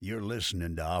You're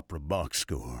listening to Opera Box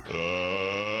Score. Let's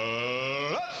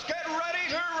get ready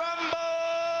to rumble!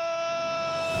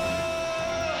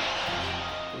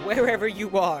 Wherever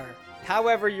you are,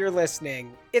 however you're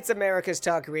listening, it's America's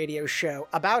talk radio show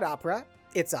about opera.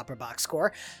 It's Opera Box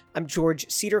Score. I'm George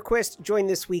Cedarquist, joined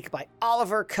this week by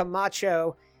Oliver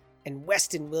Camacho and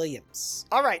Weston Williams.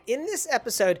 All right, in this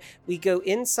episode, we go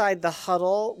inside the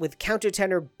huddle with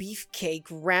countertenor Beefcake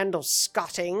Randall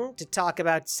Scotting to talk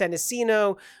about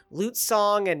Senesino, lute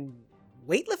song, and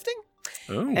weightlifting.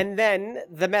 Ooh. And then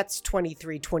the Mets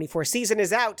 23-24 season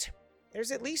is out. There's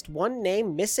at least one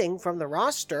name missing from the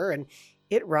roster, and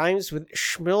it rhymes with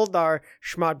Shmildar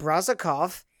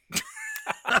Shmadbrazakov.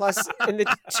 Plus, in the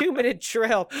 2-minute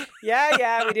drill,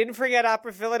 yeah, we didn't forget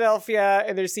Opera Philadelphia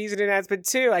and their season announcement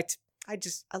too. I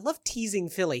love teasing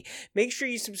Philly. Make sure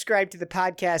you subscribe to the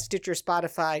podcast, Stitcher,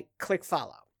 Spotify, click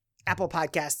follow. Apple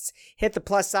Podcasts, hit the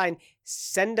plus sign,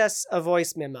 send us a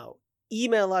voice memo,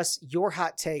 email us your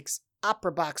hot takes,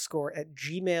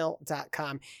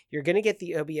 operaboxscore@gmail.com. You're going to get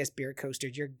the OBS beer coaster.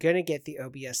 You're going to get the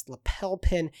OBS lapel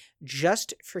pin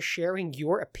just for sharing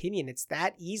your opinion. It's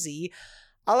that easy.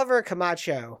 Oliver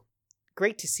Camacho,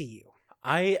 great to see you.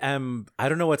 I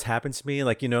don't know what's happened to me.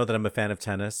 Like, you know that I'm a fan of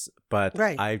tennis, but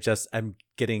Right. I'm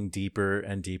getting deeper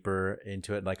and deeper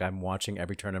into it. Like, I'm watching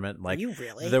every tournament. Like, Are you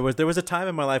really? There was a time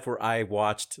in my life where I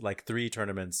watched like 3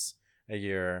 tournaments a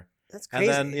year. That's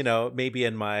crazy. And then, maybe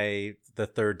in the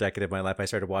third decade of my life, I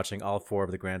started watching all 4 of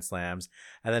the Grand Slams.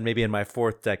 And then maybe in my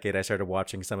 4th decade, I started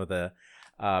watching some of the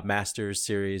Masters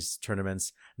Series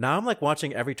tournaments. Now I'm like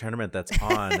watching every tournament that's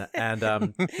on. And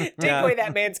Take away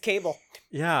that man's cable.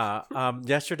 yeah.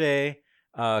 Yesterday,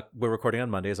 we're recording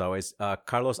on Monday as always.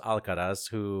 Carlos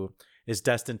Alcaraz, who is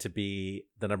destined to be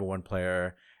the number 1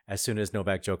 player as soon as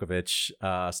Novak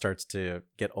Djokovic starts to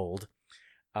get old.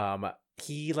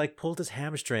 He like pulled his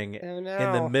hamstring in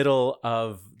the middle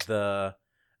of the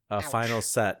final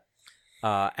set,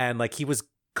 and like he was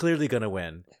clearly gonna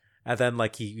win. And then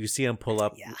like you see him pull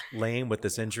up lame with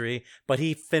this injury, but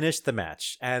he finished the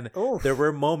match. And there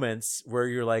were moments where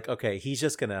you're like, okay, he's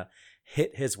just gonna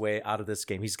hit his way out of this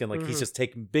game. He's gonna he's just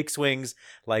taking big swings,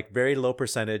 like very low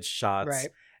percentage shots,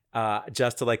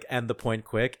 just to like end the point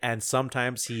quick. And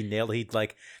sometimes he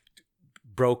like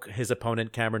broke his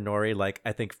opponent Cameron Norrie, like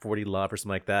I think 40 love or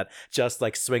something like that, just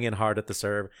like swinging hard at the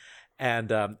serve.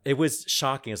 And it was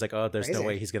shocking. It's like, oh, there's no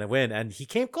way he's going to win. And he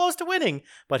came close to winning,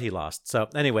 but he lost. So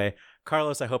anyway,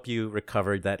 Carlos, I hope you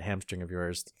recovered that hamstring of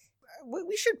yours.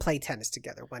 We should play tennis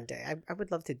together one day. I would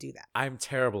love to do that. I'm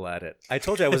terrible at it. I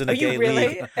told you I was in a gay really?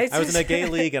 league. I was in a gay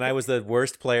league and I was the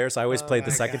worst player. So I always played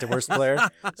the second to worst player.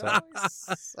 So.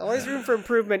 Always room for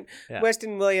improvement. Yeah.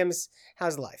 Weston Williams,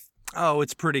 how's life? Oh,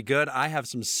 it's pretty good. I have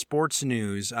some sports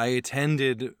news. I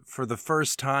attended for the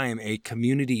first time a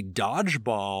community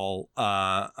dodgeball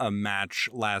a match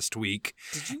last week.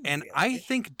 Did you and really? I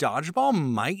think dodgeball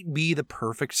might be the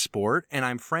perfect sport, and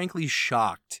I'm frankly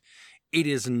shocked it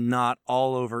is not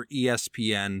all over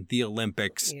ESPN, the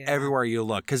Olympics, everywhere you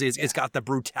look, because it's got the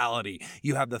brutality.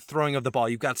 You have the throwing of the ball.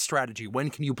 You've got strategy. When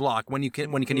can you block? When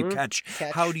can you catch?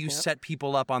 How do you set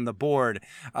people up on the board?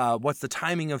 What's the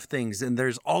timing of things? And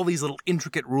there's all these little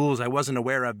intricate rules I wasn't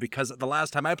aware of because the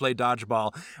last time I played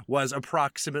dodgeball was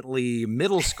approximately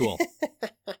middle school.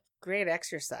 Great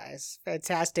exercise.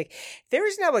 Fantastic. There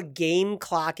is now a game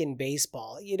clock in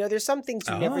baseball. You know, there's some things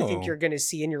you never think you're going to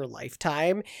see in your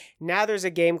lifetime. Now there's a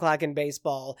game clock in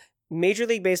baseball. Major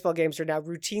League Baseball games are now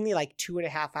routinely like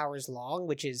 2.5 hours long,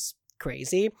 which is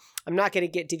crazy. I'm not going to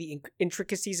get to the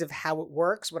intricacies of how it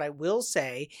works. What I will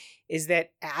say is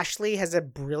that Ashley has a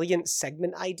brilliant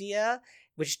segment idea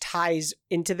which ties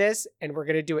into this, and we're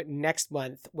going to do it next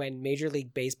month when Major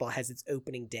League Baseball has its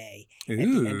opening day at the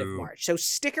end of March. So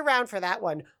stick around for that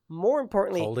one. More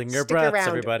importantly, holding your stick breaths, around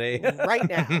everybody. right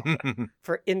now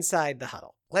for Inside the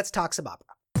Huddle. Let's talk some opera.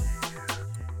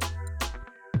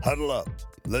 Huddle up.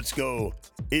 Let's go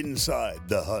inside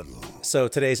the huddle. So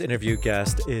today's interview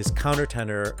guest is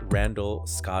countertenor Randall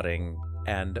Scotting.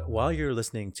 And while you're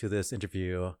listening to this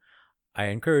interview, I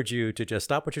encourage you to just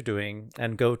stop what you're doing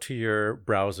and go to your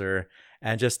browser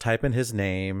and just type in his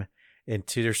name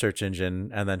into your search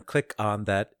engine and then click on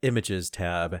that images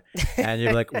tab. And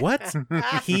you're like, what?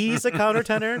 He's a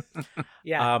countertenor?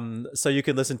 Yeah. So you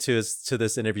can listen to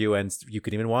this interview and you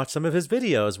can even watch some of his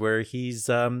videos where he's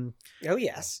oh,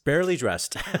 yes. barely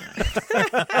dressed.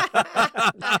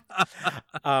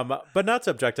 But not to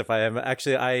objectify him.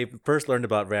 Actually, I first learned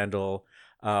about Randall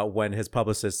when his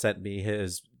publicist sent me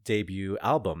his debut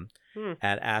album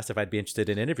and asked if I'd be interested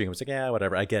in interviewing him. I was like, yeah,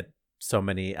 whatever. I get so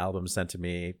many albums sent to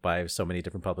me by so many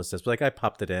different publicists. But like I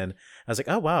popped it in. I was like,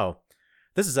 oh, wow.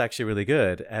 this is actually really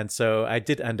good. And so I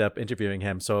did end up interviewing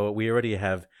him. So we already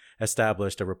have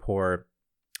established a rapport.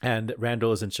 And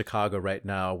Randall is in Chicago right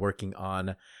now working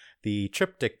on the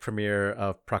triptych premiere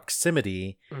of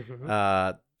Proximity,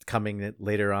 coming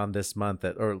later on this month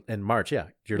or in March. Yeah,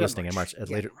 you're listening in March at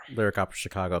Lyric Opera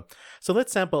Chicago. So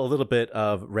let's sample a little bit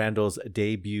of Randall's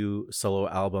debut solo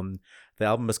album. The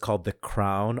album is called The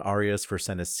Crown, Arias for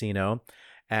Senesino,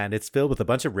 and it's filled with a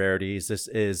bunch of rarities. This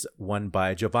is one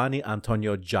by Giovanni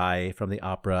Antonio Jai from the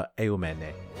opera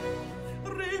Eumene.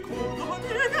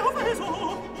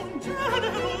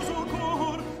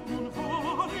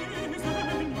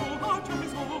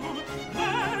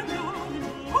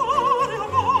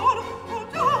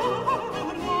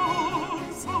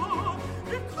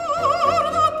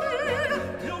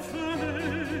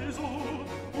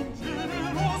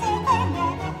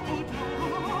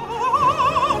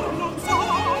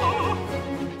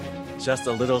 Just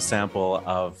a little sample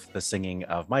of the singing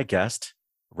of my guest,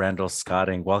 Randall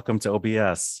Scotting. Welcome to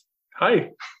OBS.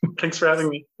 Hi, thanks for having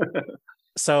me.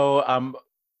 So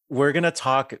we're going to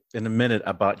talk in a minute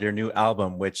about your new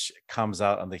album, which comes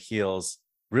out on the heels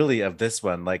really of this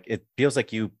one. Like, it feels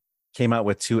like you came out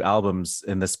with 2 albums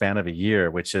in the span of a year,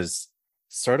 which is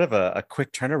sort of a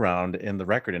quick turnaround in the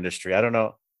record industry. I don't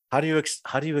know. How do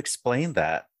you explain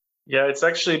that? Yeah, it's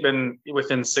actually been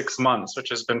within 6 months, which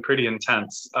has been pretty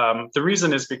intense. The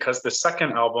reason is because the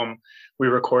second album we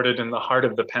recorded in the heart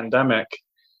of the pandemic.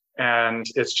 And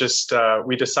it's just,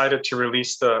 we decided to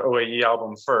release the OAE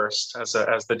album first as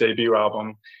the debut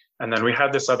album. And then we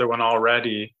had this other one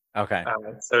already. Okay.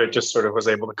 So it just sort of was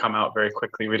able to come out very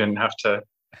quickly. We didn't have to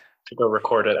go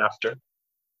record it after.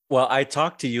 Well, I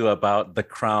talked to you about The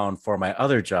Crown for my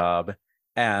other job.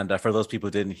 And for those people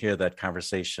who didn't hear that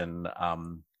conversation,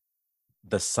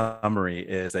 the summary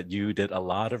is that you did a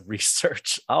lot of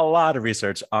research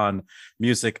on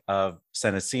music of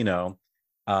Senesino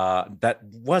that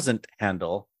wasn't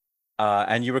Handel,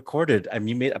 and you recorded. I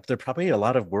mean, there are probably a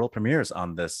lot of world premieres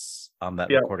on that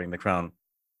recording, The Crown.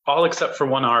 All except for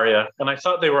one aria, and I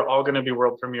thought they were all going to be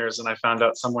world premieres, and I found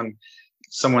out someone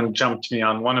jumped me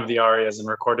on one of the arias and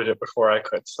recorded it before I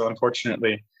could. So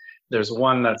unfortunately, there's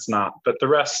one that's not. But the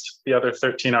rest, the other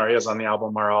 13 arias on the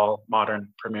album, are all modern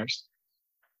premieres.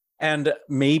 And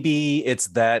maybe it's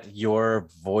that your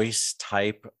voice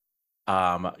type,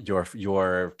 your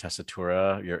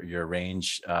tessitura, your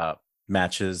range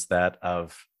matches that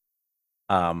of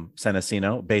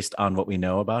Senesino based on what we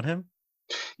know about him.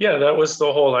 Yeah, that was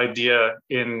the whole idea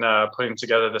in putting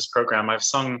together this program. I've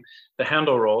sung the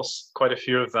Handel roles, quite a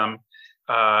few of them,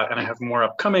 and I have more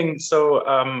upcoming. So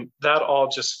that all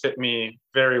just fit me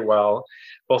very well,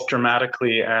 both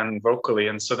dramatically and vocally.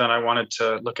 And so then I wanted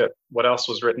to look at what else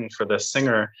was written for this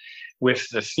singer, with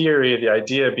the theory, the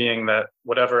idea being that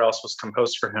whatever else was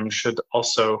composed for him should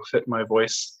also fit my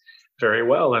voice very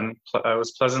well. And I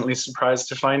was pleasantly surprised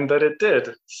to find that it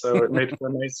did. So it made for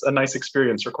a nice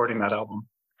experience recording that album.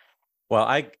 Well,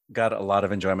 I got a lot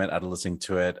of enjoyment out of listening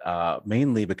to it,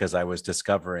 mainly because I was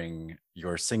discovering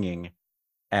your singing.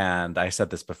 And I said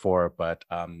this before, but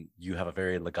you have a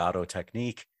very legato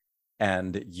technique,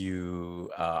 and you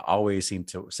always seem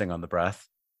to sing on the breath,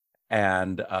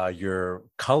 and your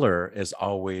color is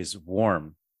always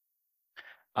warm,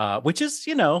 which is,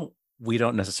 we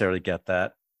don't necessarily get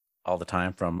that all the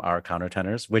time from our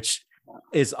countertenors, which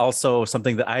is also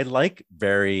something that I like.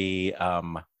 Very,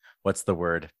 what's the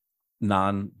word?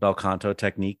 Non-bel canto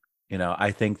technique.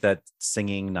 I think that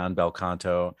singing non-bel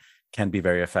canto can be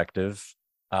very effective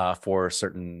for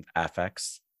certain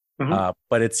affects. Mm-hmm.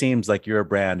 But it seems like your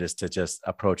brand is to just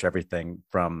approach everything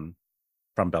from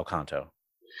bel canto.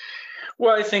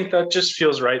 Well, I think that just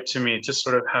feels right to me, to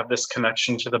sort of have this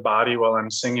connection to the body while I'm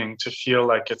singing, to feel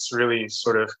like it's really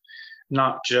sort of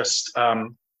not just,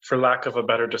 for lack of a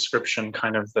better description,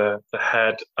 kind of the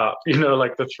head up,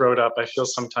 like the throat up. I feel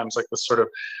sometimes like the sort of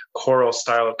choral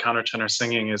style of countertenor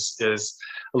singing is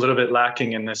a little bit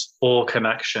lacking in this full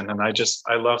connection. And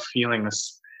I love feeling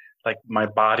this, like my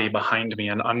body behind me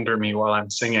and under me while I'm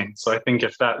singing. So I think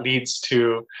if that leads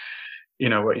to,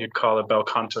 what you'd call a bel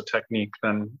canto technique,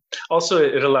 then also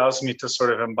it allows me to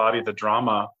sort of embody the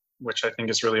drama, which I think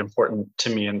is really important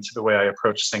to me and to the way I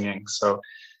approach singing. So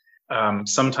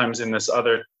sometimes in this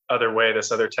other way,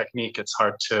 this other technique, it's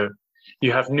hard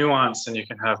you have nuance and you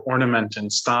can have ornament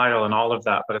and style and all of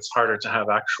that, but it's harder to have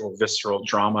actual visceral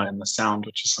drama in the sound,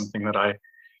 which is something that I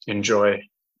enjoy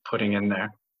putting in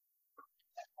there.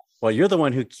 Well, you're the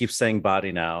one who keeps saying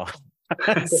body now.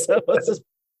 So it's a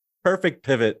perfect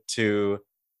pivot to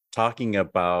talking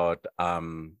about, I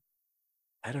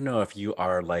don't know if you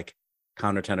are like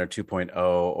countertenor 2.0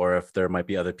 or if there might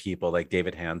be other people like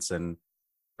David Hansen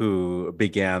who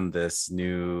began this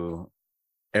new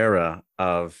era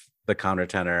of the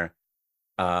countertenor,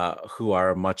 who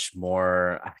are much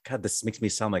more, God, this makes me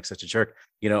sound like such a jerk,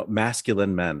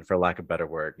 masculine men, for lack of a better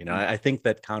word. I think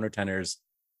that countertenors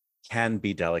can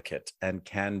be delicate and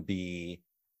can be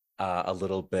a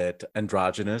little bit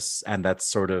androgynous, and that's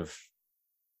sort of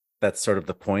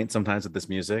the point sometimes with this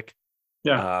music.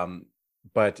 Yeah.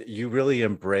 But you really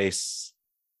embrace,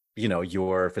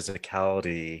 your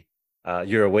physicality.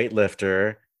 You're a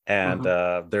weightlifter, and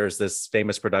there's this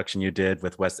famous production you did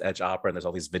with West Edge Opera, and there's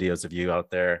all these videos of you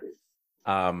out there,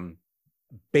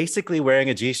 basically wearing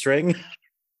a G-string.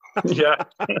 Yeah.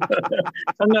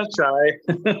 I'm not shy.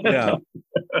 Yeah.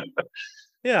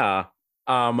 Yeah.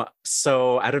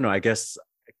 So I don't know, I guess,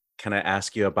 can I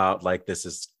ask you about, like, this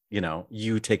is,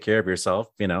 you take care of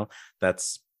yourself,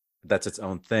 that's its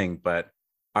own thing, but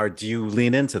do you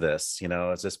lean into this?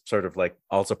 Is this sort of like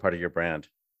also part of your brand?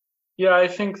 Yeah, I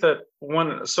think that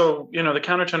the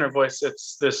countertenor voice,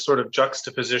 it's this sort of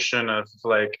juxtaposition of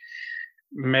like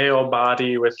male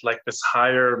body with like this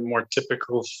higher, more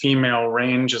typical female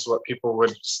range is what people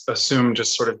would assume,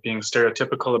 just sort of being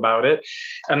stereotypical about it.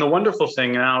 And the wonderful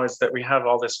thing now is that we have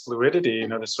all this fluidity,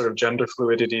 this sort of gender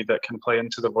fluidity that can play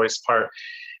into the voice part.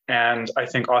 And I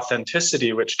think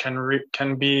authenticity, which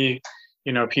can be,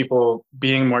 people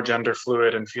being more gender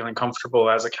fluid and feeling comfortable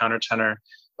as a countertenor.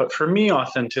 But for me,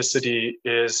 authenticity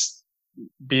is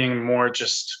being more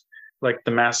just like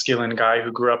the masculine guy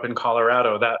who grew up in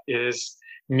Colorado. That is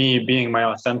me being my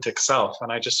authentic self.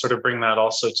 And I just sort of bring that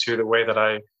also to the way that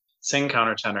I sing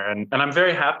countertenor. And I'm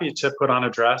very happy to put on a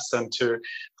dress and to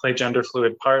play gender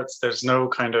fluid parts. There's no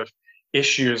kind of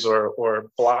issues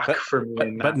or block for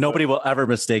me. But nobody will ever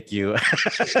mistake you.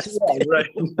 Yeah, right.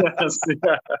 Yes,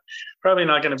 yeah. Probably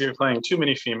not going to be playing too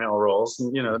many female roles,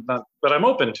 but I'm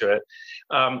open to it.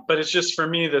 But it's just, for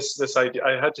me, this idea,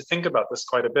 I had to think about this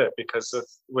quite a bit, because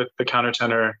with the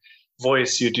countertenor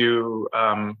voice, you do,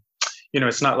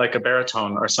 it's not like a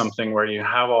baritone or something where you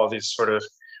have all these sort of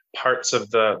parts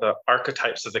of the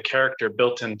archetypes of the character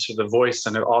built into the voice,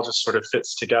 and it all just sort of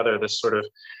fits together, this sort of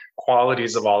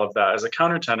qualities of all of that. As a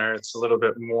countertenor, it's a little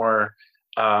bit more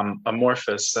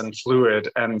amorphous and fluid.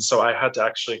 And so I had to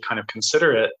actually kind of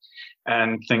consider it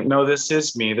and think, no, this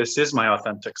is me. This is my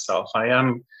authentic self. I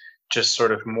am just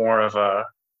sort of more of a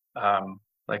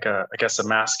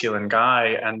masculine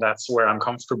guy, and that's where I'm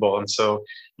comfortable. And so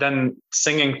then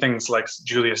singing things like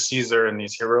Julius Caesar and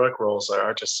these heroic roles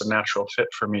are just a natural fit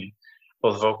for me,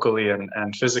 both vocally and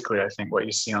physically, I think, what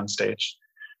you see on stage.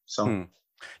 So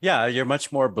yeah, you're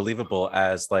much more believable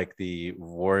as like the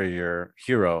warrior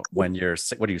hero when you're,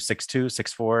 what are you, 6'2",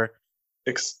 6'4"?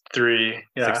 6'3",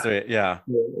 yeah. 6'3", yeah.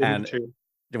 And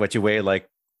what, you weigh like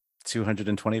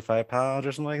 225 pounds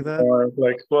or something like that? Or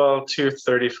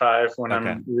 235 when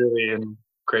I'm really in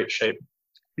great shape.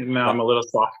 Now I'm a little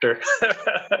softer.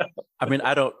 I mean,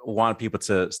 I don't want people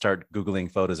to start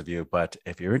Googling photos of you, but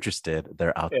if you're interested,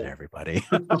 they're out there, everybody.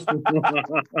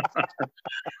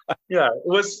 Yeah, it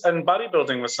was, and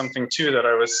bodybuilding was something too that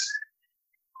I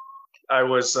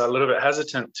was a little bit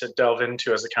hesitant to delve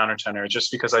into as a countertenor,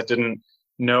 just because I didn't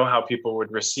know how people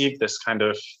would receive this kind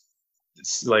of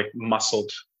like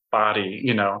muscled body,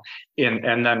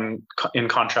 and then in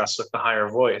contrast with the higher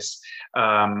voice,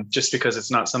 just because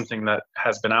it's not something that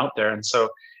has been out there.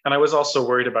 And I was also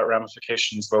worried about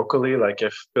ramifications vocally, like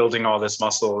if building all this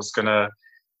muscle is going to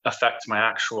affect my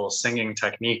actual singing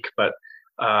technique. But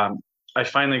I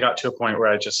finally got to a point where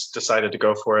I just decided to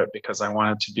go for it, because I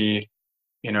wanted to be,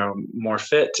 more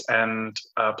fit, and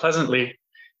pleasantly,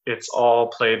 it's all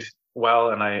played well,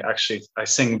 and I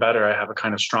sing better. I have a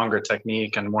kind of stronger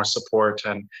technique and more support,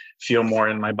 and feel more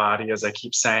in my body as I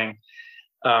keep saying.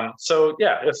 So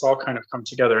yeah, it's all kind of come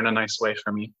together in a nice way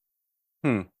for me.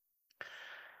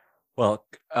 Well,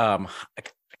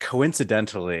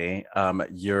 coincidentally,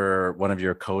 you're one of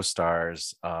your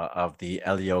co-stars of the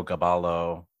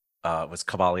Heliogaballo was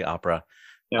Cavalli opera,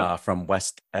 from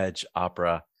West Edge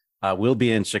Opera. We'll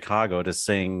be in Chicago to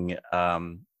sing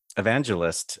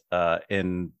Evangelist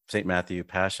in St. Matthew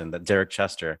Passion, that Derek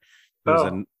Chester,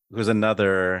 who's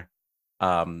another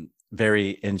very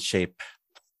in shape.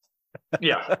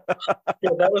 Yeah,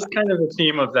 that was kind of the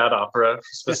theme of that opera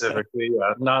specifically.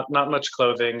 Yeah, not much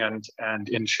clothing and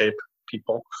in shape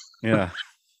people. Yeah,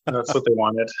 that's what they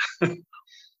wanted.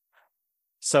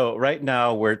 So right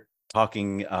now we're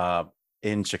talking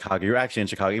in Chicago. You're actually in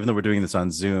Chicago, even though we're doing this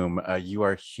on Zoom. You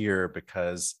are here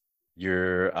because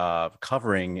you're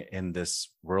covering in this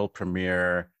world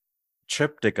premiere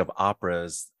triptych of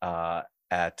operas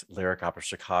at Lyric Opera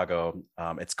Chicago.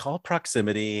 It's called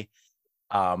Proximity.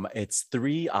 It's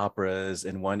 3 operas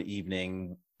in one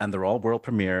evening, and they're all world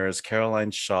premieres.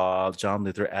 Caroline Shaw, John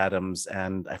Luther Adams,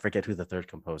 and I forget who the third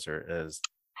composer is.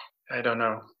 I don't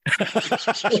know.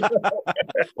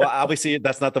 Well, obviously,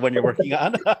 that's not the one you're working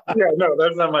on. Yeah, no,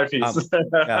 that's not my piece.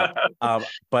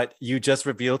 But you just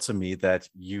revealed to me that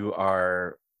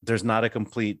there's not a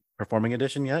complete performing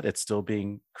edition yet. It's still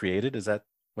being created. Is that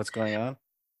what's going on?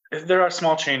 There are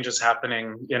small changes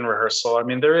happening in rehearsal. I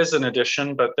mean, there is an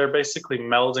edition, but they're basically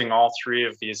melding all 3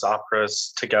 of these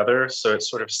operas together. So it's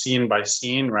sort of scene by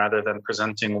scene rather than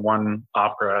presenting one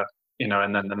opera,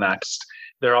 and then the next.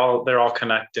 They're all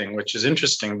connecting, which is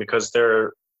interesting because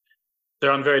they're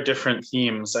on very different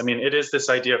themes. I mean, it is this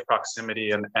idea of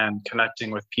proximity and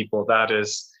connecting with people. That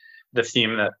is the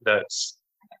theme that's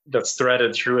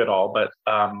threaded through it all. But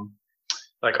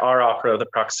like our opera, the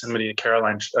proximity,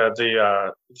 Caroline,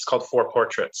 it's called Four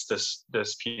Portraits.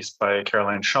 This piece by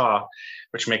Caroline Shaw,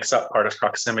 which makes up part of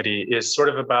proximity, is sort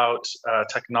of about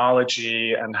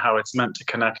technology and how it's meant to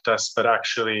connect us, but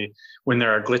actually, when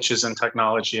there are glitches in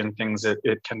technology and things,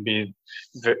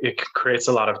 it creates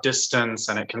a lot of distance,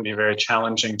 and it can be very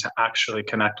challenging to actually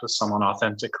connect with someone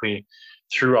authentically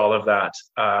through all of that.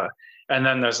 And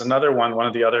then there's another one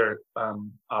of the other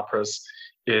operas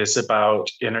is about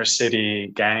inner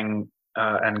city gang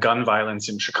and gun violence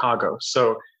in Chicago.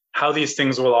 So how these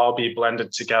things will all be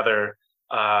blended together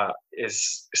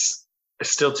is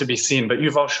still to be seen. But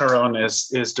Yuval Sharon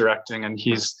is directing, and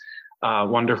he's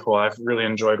wonderful. I've really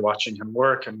enjoyed watching him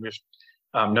work, and we've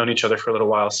known each other for a little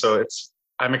while. So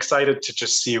I'm excited to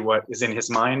just see what is in his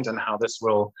mind and how this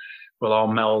will all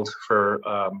meld for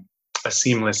a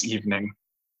seamless evening.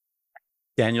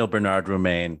 Daniel Bernard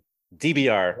Roumain,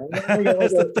 DBR.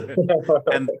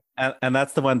 and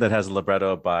that's the one that has a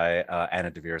libretto by Anna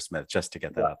Deavere Smith, just to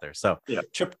get that out there. So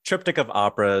triptych of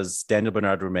operas, Daniel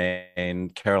Bernard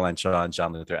Roumain, Caroline Shaw, and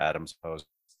John Luther Adams pose.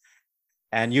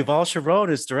 And Yuval Sharon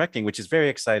is directing, which is very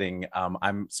exciting.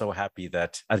 I'm so happy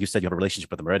that, as you said, you have a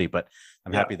relationship with him already, but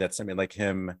I'm happy that somebody like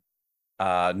him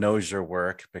knows your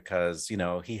work, because,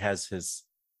 he has his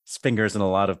fingers in a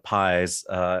lot of pies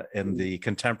in the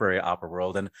contemporary opera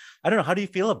world. And I don't know, how do you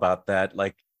feel about that?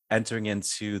 Like entering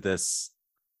into this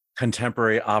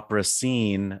contemporary opera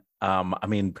scene. I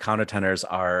mean, countertenors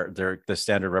the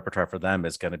standard repertoire for them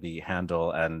is going to be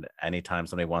Handel, and anytime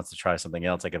somebody wants to try something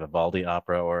else, like a Vivaldi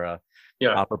opera or a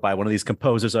opera by one of these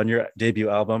composers on your debut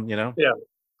album,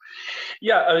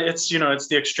 it's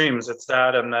the extremes. It's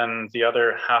that, and then the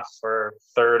other half or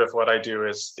third of what I do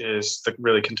is the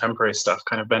really contemporary stuff,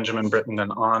 kind of Benjamin Britten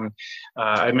and on.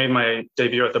 I made my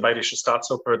debut at the Bayerische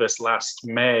Staatsoper this last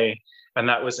May, and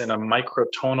that was in a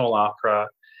microtonal opera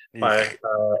by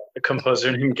a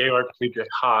composer named Georg Friedrich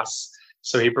Haas.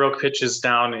 So he broke pitches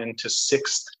down into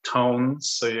 6th tones.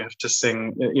 So you have to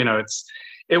sing,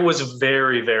 it was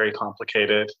very, very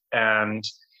complicated and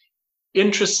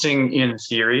interesting in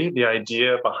theory. The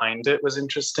idea behind it was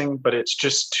interesting, but it's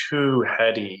just too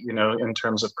heady, in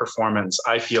terms of performance.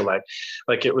 I feel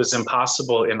like it was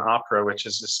impossible in opera, which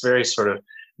is this very sort of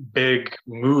big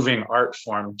moving art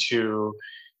form, to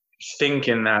think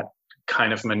in that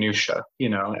kind of minutia,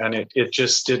 and it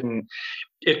just didn't.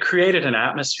 It created an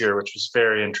atmosphere which was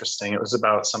very interesting. It was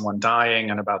about someone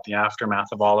dying and about the aftermath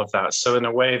of all of that. So in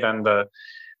a way, then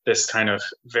this kind of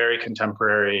very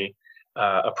contemporary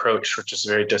approach, which is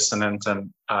very dissonant,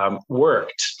 and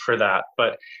worked for that.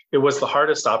 But it was the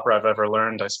hardest opera I've ever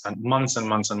learned. I spent months and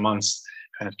months and months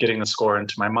kind of getting the score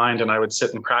into my mind, and I would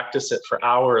sit and practice it for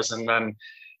hours, and then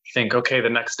think, okay, the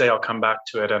next day I'll come back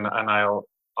to it, and I'll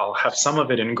have some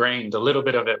of it ingrained. A little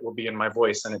bit of it will be in my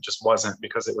voice, and it just wasn't,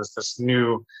 because it was this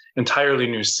entirely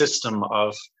new system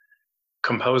of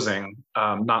composing,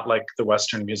 not like the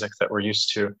Western music that we're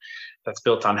used to, that's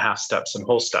built on half steps and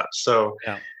whole steps. So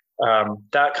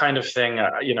that kind of thing,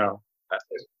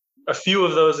 a few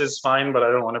of those is fine, but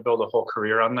I don't want to build a whole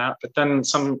career on that. But then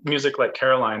some music like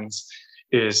Caroline's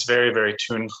is very, very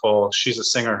tuneful. She's a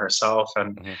singer herself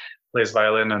and plays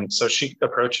violin. And so she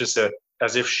approaches it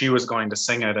as if she was going to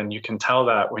sing it. And you can tell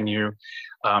that when you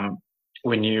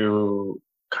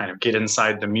kind of get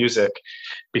inside the music,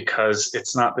 because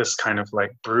it's not this kind of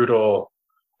like brutal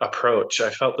approach.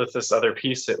 I felt with this other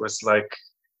piece, it was like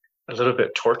a little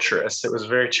bit torturous. It was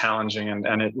very challenging,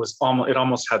 and it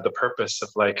almost had the purpose of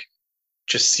like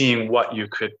just seeing what you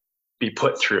could be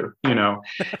put through,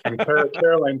 And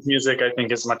Caroline's music, I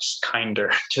think, is much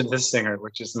kinder to the singer,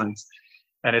 which is nice.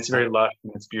 And it's very lush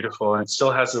and it's beautiful, and it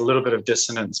still has a little bit of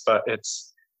dissonance, but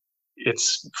it's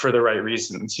for the right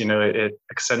reasons. It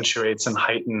accentuates and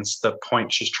heightens the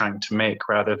point she's trying to make,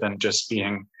 rather than just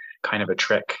being kind of a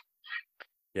trick.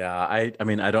 Yeah, I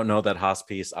mean, I don't know that Haas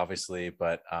piece, obviously,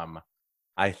 but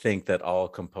I think that all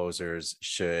composers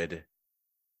should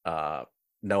uh,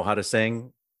 know how to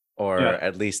sing, or Yeah.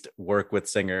 at least work with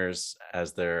singers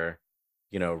as they're,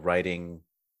 writing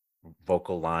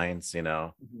vocal lines.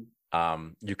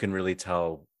 You can really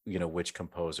tell, which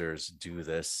composers do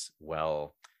this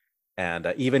well.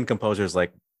 And even composers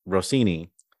like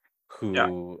Rossini, Yeah.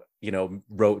 who,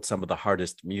 wrote some of the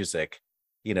hardest music,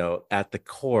 at the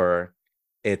core,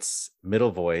 it's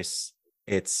middle voice.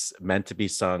 It's meant to be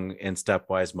sung in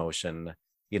stepwise motion.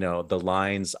 The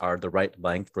lines are the right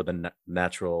length for the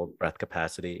natural breath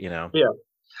capacity. Yeah.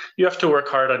 You have to work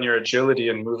hard on your agility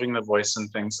and moving the voice and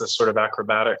things, the sort of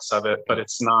acrobatics of it, but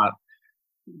it's not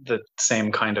the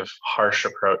same kind of harsh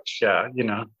approach. Yeah,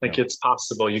 it's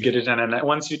possible. You get it in, and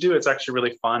once you do, it's actually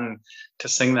really fun to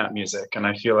sing that music. And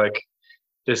I feel like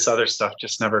this other stuff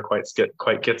just never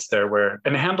quite gets there.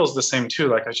 And Handel's the same too.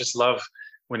 Like, I just love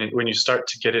when you start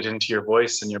to get it into your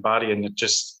voice and your body, and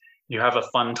you have a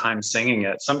fun time singing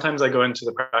it. Sometimes I go into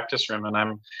the practice room and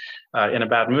I'm in a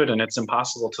bad mood, and it's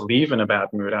impossible to leave in a bad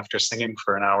mood after singing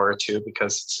for an hour or two,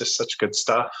 because it's just such good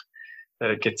stuff that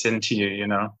it gets into you.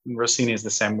 And Rossini is the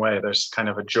same way. There's kind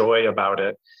of a joy about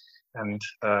it. And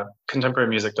contemporary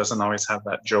music doesn't always have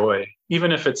that joy.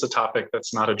 Even if it's a topic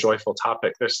that's not a joyful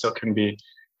topic, there still can be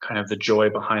kind of the joy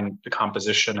behind the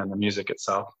composition and the music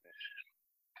itself.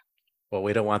 Well,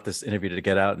 we don't want this interview to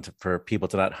get out and for people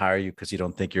to not hire you because you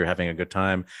don't think you're having a good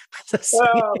time. The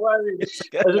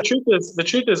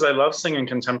truth is, I love singing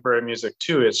contemporary music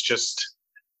too. It's just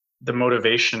the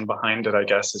motivation behind it, I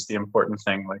guess, is the important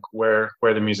thing. Like where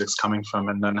the music's coming from,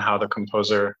 and then how the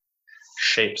composer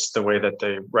shapes the way that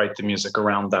they write the music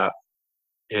around that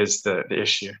is the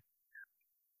issue.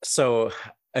 So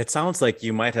it sounds like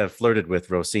you might have flirted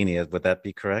with Rossini. Would that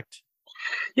be correct?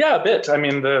 Yeah, a bit. I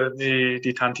mean,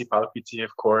 the Tanti Palpiti,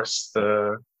 of course.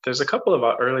 There's a couple of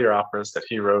earlier operas that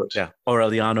he wrote. Yeah,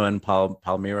 Aureliano and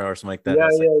Palmira or something like that. Yeah.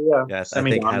 Yes, I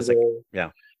think has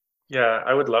Yeah,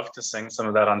 I would love to sing some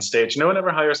of that on stage. No one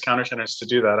ever hires countertenors to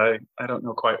do that. I don't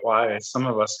know quite why. Some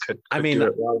of us could do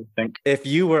it well, I think. If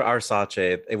you were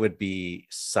Arsace, it would be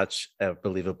such a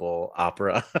believable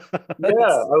opera. Yeah,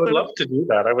 I would love to do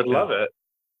that. I would love it.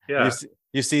 Yeah.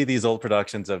 You see these old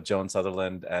productions of Joan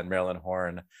Sutherland and Marilyn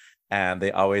Horne, and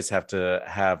they always have to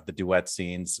have the duet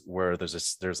scenes where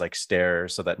there's like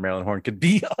stairs so that Marilyn Horne could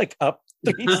be like up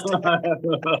 3 stairs.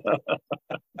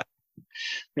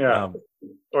 Yeah.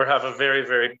 Or have a very,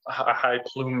 very high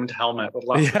plumed helmet with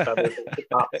lots of feathers at the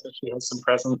top, so she has some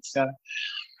presence. Yeah.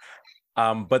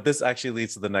 But this actually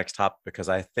leads to the next topic, because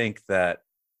I think that,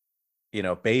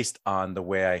 based on the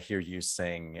way I hear you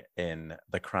sing in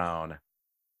The Crown,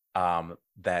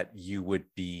 that you would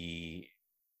be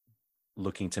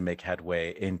looking to make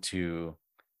headway into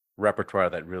repertoire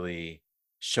that really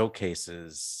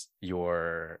showcases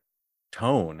your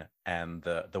tone and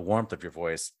the warmth of your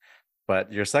voice.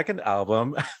 But your second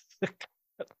album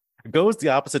goes the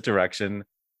opposite direction.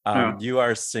 You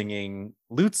are singing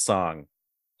Lute Song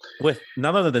with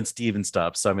none other than Stephen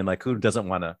Stubbs. So I mean, like, who doesn't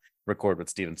want to record with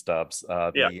Stephen Stubbs,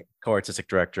 the co-artistic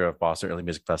director of Boston Early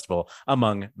Music Festival,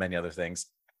 among many other things.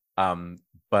 You're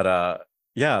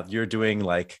doing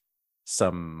like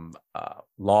some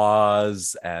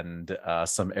laws and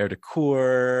some air de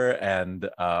cour, and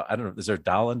I don't know, is there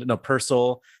Dowland? No,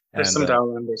 Purcell. There's some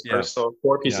Dowland, there's Purcell,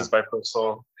 4 pieces by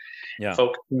Purcell,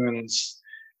 folk tunes,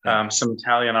 some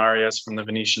Italian arias from the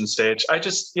Venetian stage.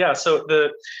 So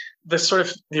the sort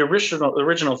of the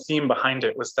original theme behind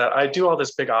it was that I do all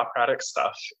this big operatic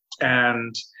stuff,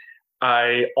 and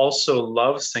I also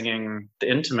love singing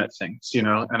the intimate things,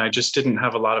 and I just didn't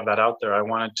have a lot of that out there. I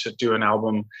wanted to do an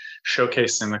album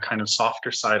showcasing the kind of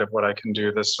softer side of what I can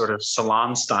do, this sort of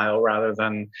salon style, rather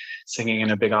than singing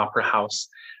in a big opera house,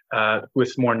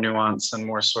 with more nuance and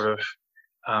more sort of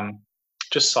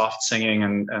just soft singing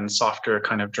and softer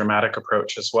kind of dramatic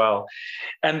approach as well.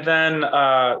 And then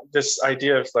this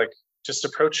idea of like just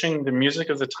approaching the music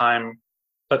of the time,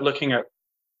 but looking at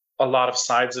a lot of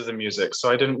sides of the music.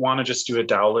 So I didn't want to just do a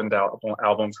Dowland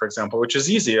album, for example, which is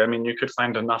easy. I mean, you could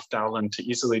find enough Dowland to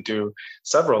easily do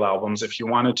several albums if you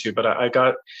wanted to, but I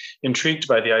got intrigued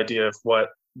by the idea of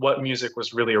what music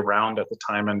was really around at the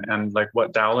time, and like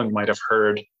what Dowland might have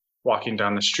heard walking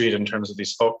down the street in terms of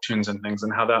these folk tunes and things,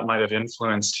 and how that might have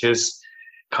influenced his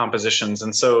compositions.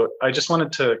 And so I just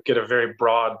wanted to get a very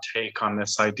broad take on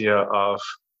this idea of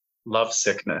love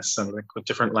sickness, and like with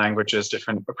different languages,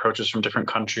 different approaches from different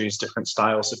countries, different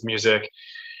styles of music,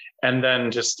 and then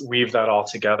just weave that all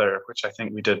together, which I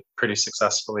think we did pretty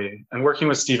successfully. And working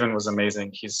with Stephen was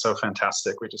amazing. He's so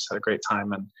fantastic. We just had a great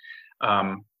time. And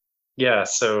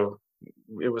so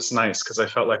it was nice because I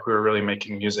felt like we were really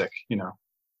making music, you know.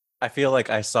 I feel like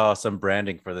I saw some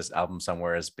branding for this album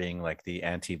somewhere as being like the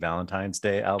anti-Valentine's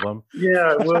Day album.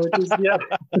 Yeah, well,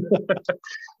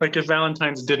 like if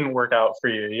Valentine's didn't work out for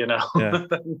you, you know,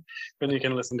 then you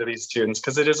can listen to these tunes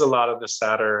because it is a lot of the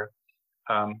sadder.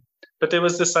 But there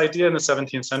was this idea in the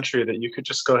 17th century that you could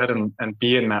just go ahead and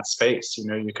be in that space. You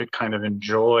know, you could kind of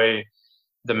enjoy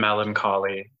the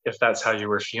melancholy. If that's how you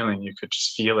were feeling, you could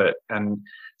just feel it. And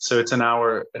so it's an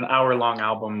hour long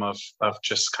album of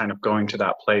just kind of going to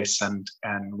that place and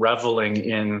reveling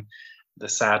in the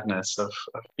sadness of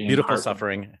being beautiful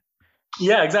suffering.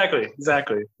 Yeah, exactly.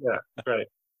 Yeah, right.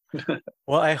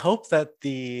 Well, I hope that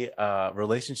the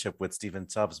relationship with Stephen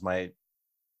Tubbs might,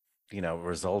 you know,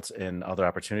 result in other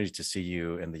opportunities to see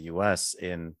you in the U.S.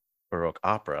 in Baroque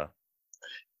opera.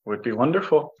 Would be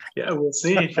wonderful. Yeah, we'll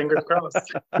see. Fingers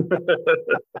crossed.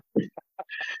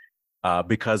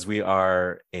 Because we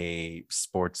are a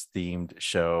sports themed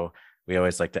show, we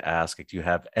always like to ask, do you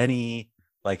have any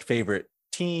like favorite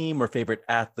team or favorite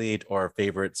athlete or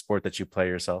favorite sport that you play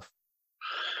yourself?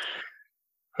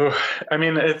 I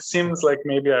mean, it seems like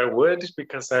maybe I would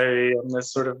because I am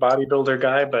this sort of bodybuilder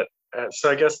guy, but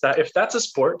so I guess that if that's a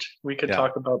sport, we could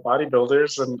talk about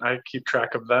bodybuilders and I keep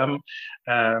track of them.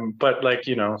 But like,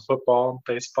 you know, football,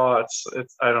 baseball,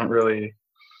 it's I don't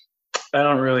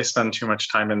really spend too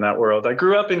much time in that world. I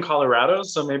grew up in Colorado,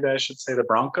 so maybe I should say the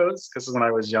Broncos because when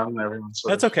I was young, everyone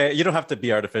That's okay. You don't have to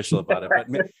be artificial about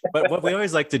it. But what we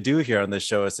always like to do here on this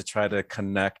show is to try to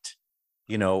connect,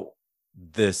 you know,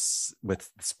 this with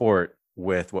sport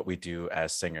with what we do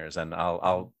as singers. And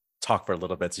I'll talk for a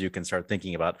little bit so you can start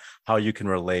thinking about how you can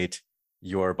relate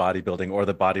your bodybuilding or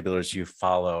the bodybuilders you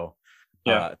follow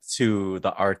to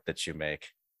the art that you make.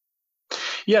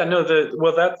 Yeah, no,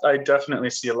 that I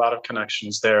definitely see a lot of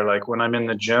connections there. Like when I'm in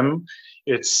the gym,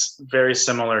 it's very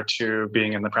similar to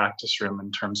being in the practice room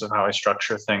in terms of how I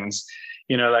structure things.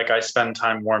 You know, like I spend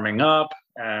time warming up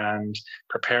and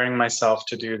preparing myself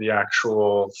to do the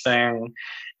actual thing.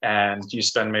 And you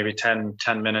spend maybe 10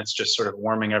 minutes just sort of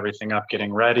warming everything up,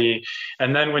 getting ready.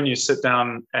 And then when you sit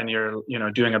down and you're, you know,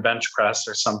 doing a bench press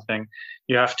or something,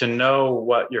 you have to know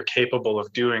what you're capable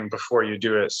of doing before you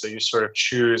do it. So you sort of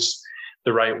choose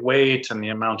the right weight and the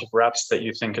amount of reps that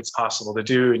you think it's possible to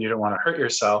do, and you don't want to hurt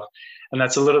yourself. And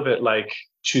that's a little bit like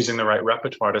choosing the right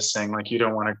repertoire to sing. Like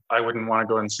I wouldn't want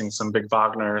to go and sing some big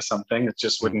Wagner or something. It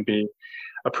just wouldn't be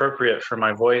appropriate for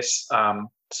my voice.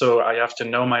 So I have to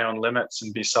know my own limits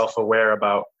and be self-aware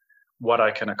about what I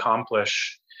can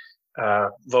accomplish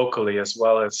vocally as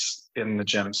well as in the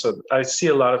gym. So I see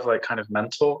a lot of like kind of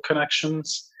mental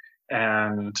connections.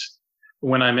 And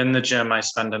when I'm in the gym, I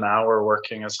spend an hour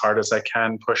working as hard as I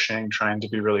can, pushing, trying to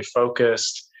be really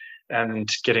focused and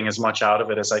getting as much out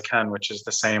of it as I can, which is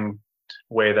the same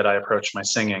way that I approach my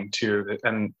singing too.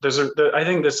 And I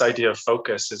think this idea of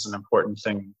focus is an important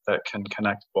thing that can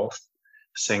connect both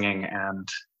singing and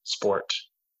sport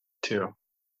too.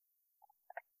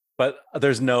 But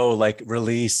there's no like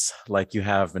release like you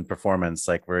have in performance,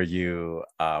 like where you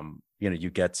you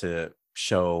get to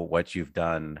show what you've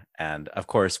done. And of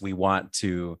course we want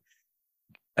to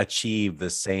achieve the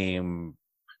same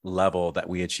level that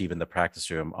we achieve in the practice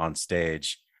room on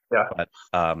stage. But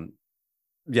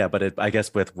I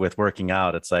guess with working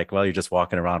out, it's like, well, you're just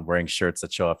walking around wearing shirts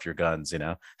that show off your guns, you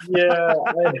know? Yeah.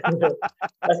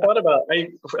 I thought about,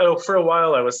 for a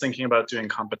while, I was thinking about doing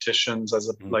competitions as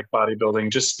like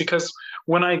bodybuilding, just because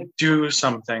when I do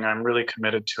something, I'm really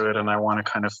committed to it and I want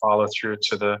to kind of follow through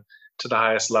to the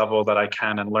highest level that I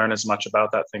can and learn as much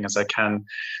about that thing as I can.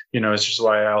 You know, it's just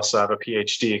why I also have a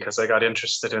PhD, because I got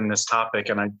interested in this topic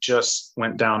and I just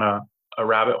went down a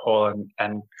rabbit hole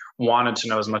and wanted to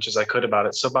know as much as I could about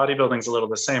it. So bodybuilding's a little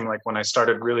the same. Like when I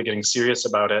started really getting serious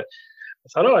about it, I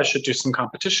thought, I should do some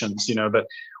competitions, you know, but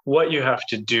what you have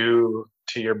to do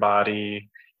to your body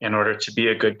in order to be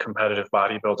a good competitive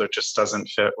bodybuilder just doesn't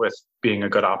fit with being a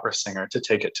good opera singer to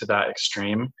take it to that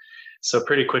extreme. So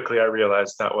pretty quickly I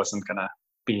realized that wasn't going to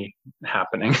be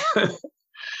happening.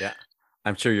 Yeah.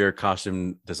 I'm sure your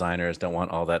costume designers don't want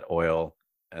all that oil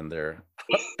and their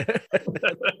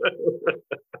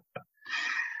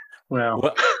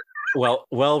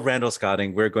Well, Randall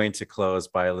Scotting, we're going to close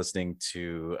by listening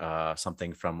to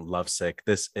something from Lovesick.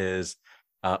 This is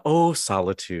Oh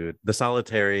Solitude, the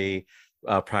solitary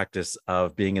practice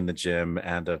of being in the gym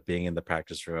and of being in the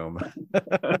practice room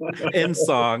in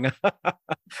song.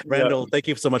 Randall, thank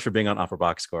you so much for being on Opera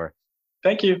Box Score.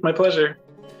 Thank you. My pleasure.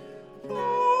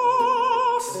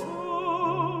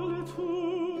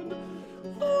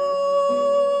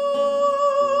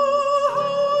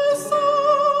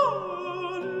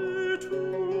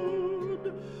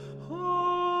 Oh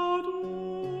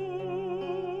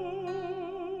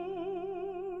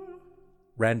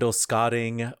Randall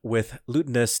Scotting with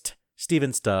lutenist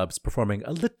Stephen Stubbs performing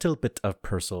a little bit of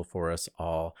Purcell for us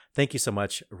all. Thank you so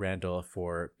much, Randall,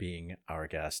 for being our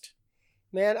guest.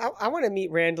 Man, I want to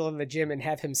meet Randall in the gym and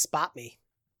have him spot me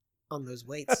on those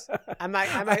weights. I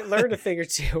might learn a thing or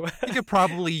two. He could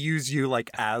probably use you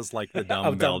as the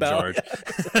dumbbell, George.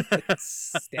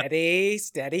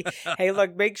 Steady. Hey,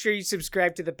 look, make sure you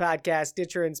subscribe to the podcast,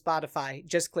 Stitcher and Spotify.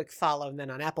 Just click follow, and then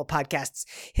on Apple Podcasts,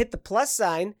 hit the plus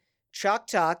sign. Chalk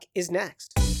Talk is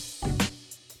next.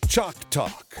 Chalk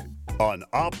Talk on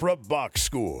Opera Box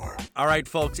Score. All right,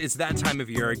 folks, it's that time of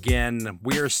year again.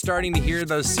 We are starting to hear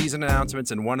those season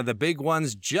announcements, and one of the big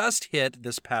ones just hit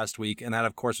this past week, and that,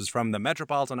 of course, was from the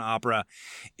Metropolitan Opera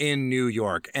in New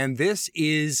York. And this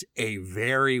is a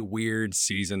very weird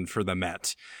season for the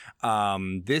Met.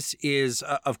 This is,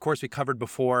 of course, we covered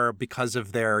before because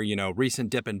of their, recent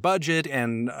dip in budget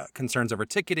and concerns over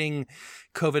ticketing,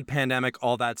 COVID pandemic,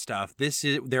 all that stuff.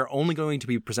 They're only going to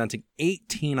be presenting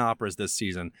 18 operas this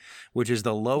season, which is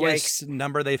the lowest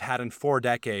number they've had in 4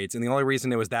 decades. And the only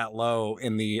reason it was that low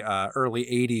in the early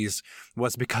 80s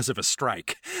was because of a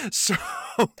strike. So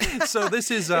this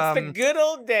is it's the good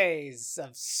old days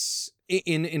of.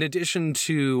 In addition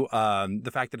to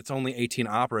the fact that it's only 18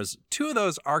 operas, one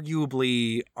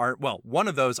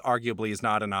of those arguably is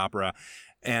not an opera,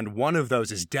 and one of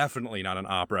those is definitely not an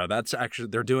opera. That's actually,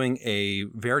 they're doing a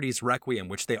Verdi's Requiem,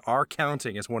 which they are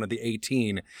counting as one of the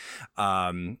 18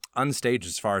 unstaged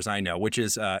as far as I know, which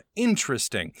is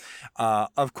interesting.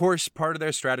 Of course, part of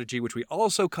their strategy, which we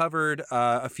also covered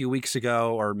a few weeks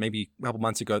ago, or maybe a couple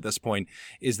months ago at this point,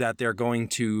 is that they're going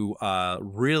to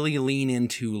really lean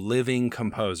into living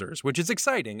composers, which is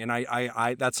exciting. And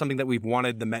I that's something that we've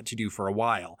wanted the Met to do for a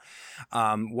while.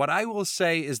 What I will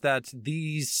say is that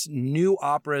these new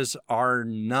operas are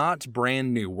not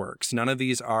brand new works. None of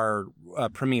these are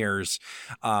premieres,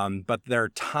 but they're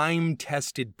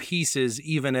time-tested pieces,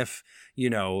 even if,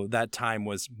 that time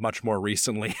was much more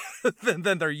recently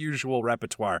than their usual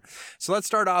repertoire. So let's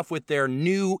start off with their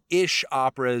new-ish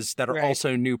operas that are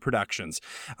also new productions.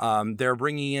 They're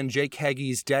bringing in Jake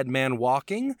Heggie's Dead Man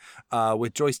Walking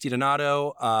with Joyce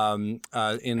DiDonato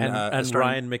and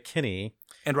Ryan McKinney.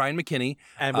 And Ryan McKinney.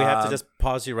 And we have to just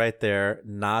pause you right there.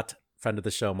 Not friend of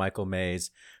the show, Michael Mays,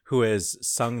 who has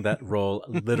sung that role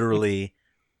literally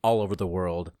all over the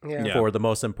world for the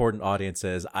most important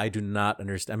audiences. I do not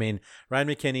understand. I mean, Ryan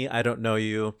McKinney, I don't know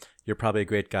you. You're probably a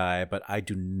great guy, but I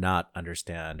do not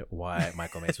understand why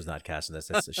Michael Mays was not cast in this.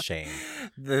 It's a shame.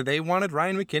 They wanted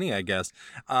Ryan McKinney, I guess.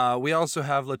 We also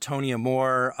have Latonia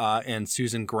Moore and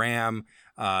Susan Graham.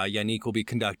 Yannick will be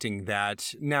conducting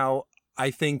that. Now, I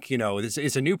think, this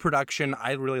is a new production.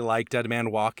 I really like Dead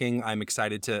Man Walking. I'm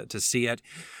excited to see it.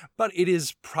 But it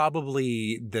is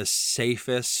probably the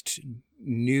safest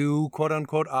new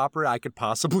quote-unquote opera I could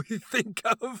possibly think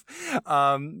of,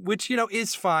 which,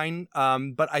 is fine.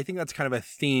 But I think that's kind of a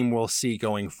theme we'll see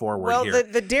going forward here. Well,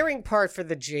 the daring part for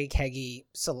the Jake Heggie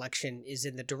selection is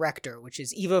in the director, which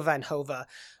is Ivo van Hove.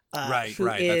 Right,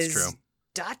 that's true.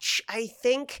 Dutch, I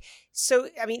think. So,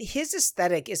 I mean, his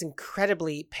aesthetic is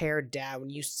incredibly pared down.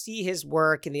 You see his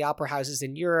work in the opera houses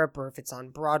in Europe, or if it's on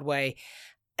Broadway,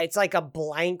 it's like a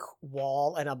blank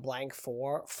wall and a blank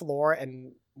floor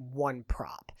and one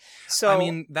prop. So, I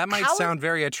mean, that might sound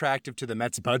very attractive to the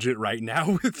Met's budget right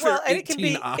now with their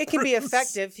 18 operas. It can be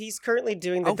effective. He's currently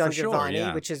doing the Don Giovanni,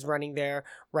 which is running there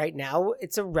right now.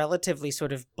 It's a relatively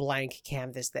sort of blank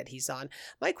canvas that he's on.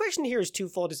 My question here is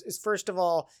twofold. Is first of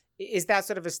all, is that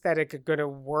sort of aesthetic going to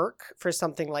work for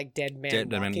something like Dead Man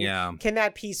Walking? Yeah. Can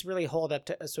that piece really hold up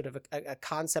to a sort of a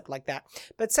concept like that?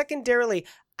 But secondarily,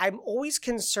 I'm always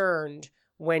concerned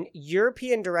when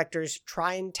European directors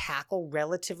try and tackle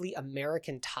relatively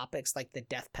American topics like the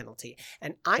death penalty.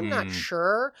 And I'm not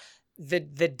sure the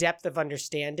depth of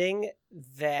understanding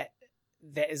that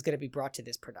is going to be brought to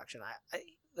this production.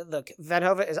 Look, Van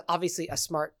Hove is obviously a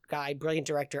smart guy, brilliant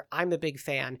director. I'm a big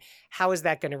fan. How is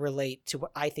that going to relate to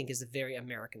what I think is a very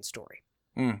American story?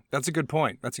 That's a good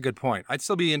point. I'd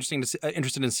still be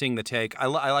interested in seeing the take. I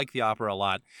like the opera a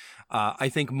lot. I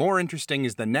think more interesting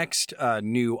is the next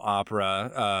new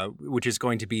opera, which is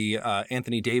going to be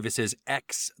Anthony Davis's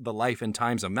X, The Life and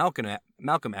Times of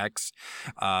Malcolm X.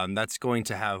 That's going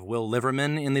to have Will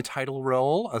Liverman in the title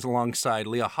role, alongside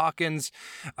Leah Hawkins,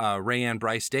 Rayanne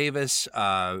Bryce Davis,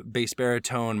 bass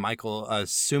baritone Michael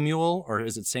Samuel, or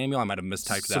is it Samuel? I might have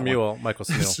mistyped that one. Michael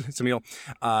Samuel. Samuel.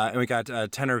 And we got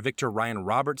tenor Victor Ryan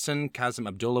Robertson. Kazim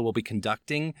Abdullah will be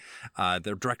conducting.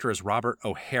 The director is Robert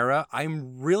O'Hara.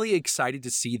 I'm really excited to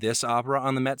see this opera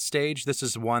on the Met stage. This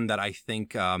is one that I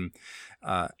think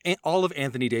all of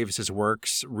Anthony Davis's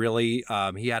works, really.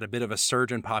 He had a bit of a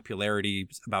surge in popularity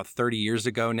about 30 years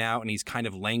ago now, and he's kind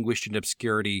of languished in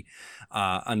obscurity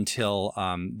until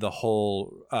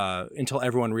until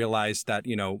everyone realized that,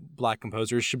 Black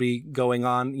composers should be going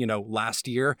on, last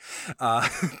year,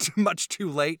 much too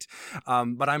late.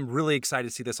 But I'm really excited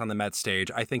to see this on the Met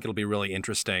stage. I think it'll be really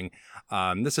interesting.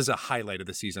 This is a highlight of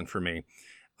the season for me.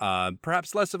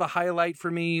 Perhaps less of a highlight for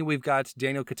me, we've got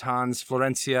Daniel Catan's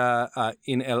Florencia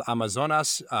in El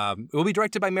Amazonas. It will be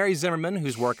directed by Mary Zimmerman,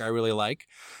 whose work I really like,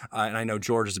 and I know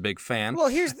George is a big fan. Well,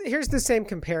 here's the same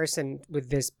comparison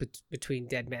with this between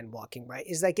Dead Man Walking, right?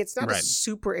 Is like it's not a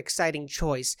super exciting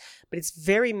choice, but it's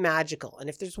very magical. And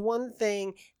if there's one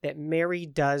thing that Mary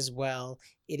does well,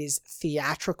 it is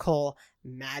theatrical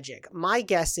magic. My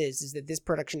guess is that this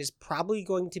production is probably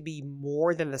going to be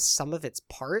more than the sum of its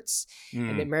parts,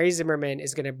 and that Mary Zimmerman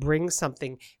is going to bring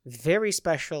something very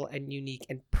special and unique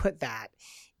and put that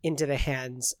into the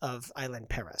hands of Eileen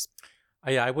Perez.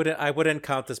 Yeah, I wouldn't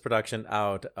count this production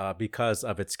out because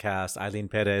of its cast. Eileen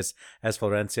Perez as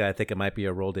Florencia, I think it might be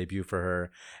a role debut for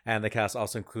her. And the cast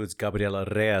also includes Gabriela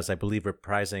Reyes, I believe,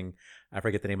 reprising, I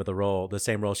forget the name of the role, the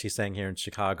same role she sang here in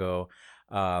Chicago,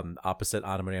 opposite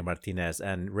Ana Maria Martinez,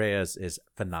 and Reyes is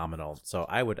phenomenal. So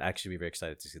I would actually be very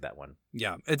excited to see that one.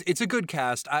 Yeah, it's a good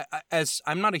cast.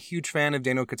 I'm not a huge fan of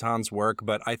Daniel Catan's work,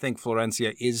 but I think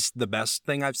Florencia is the best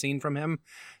thing I've seen from him.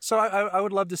 So I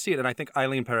would love to see it, and I think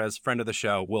Eileen Perez, friend of the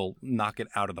show, will knock it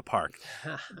out of the park.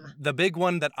 The big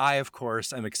one that I, of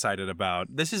course, am excited about,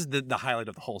 this is the highlight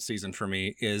of the whole season for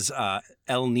me, is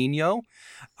El Nino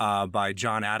by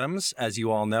John Adams. As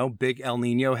you all know, big El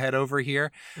Nino head over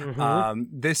here. Mm-hmm.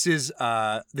 This is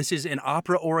an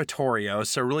opera oratorio,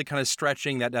 so really kind of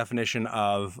stretching that definition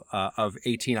of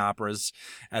 18 operas,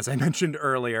 as I mentioned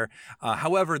earlier.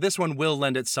 However, this one will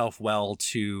lend itself well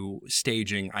to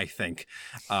staging, I think.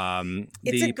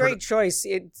 It's a great choice.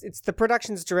 It's the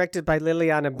production's directed by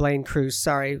Liliana Blaine Cruz.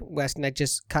 Sorry, Weston, I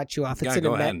just cut you off. It's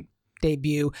go ahead.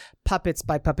 Debut. Puppets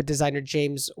by puppet designer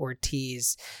James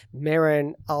Ortiz.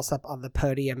 Marin Alsop on the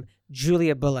podium.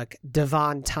 Julia Bullock,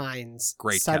 Devon Tynes,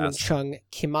 great Simon cast. Chung,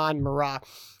 Kiman Mara.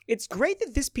 It's great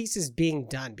that this piece is being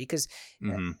done because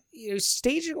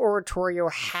staging oratorio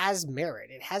has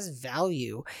merit. It has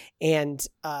value. And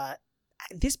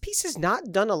this piece is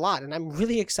not done a lot. And I'm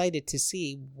really excited to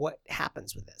see what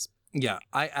happens with this. Yeah,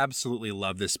 I absolutely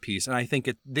love this piece, and I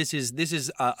think this is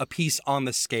a piece on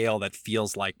the scale that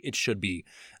feels like it should be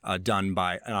done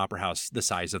by an opera house the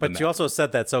size of the Met. But you also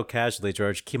said that so casually,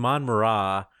 George. Kiman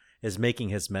Mara is making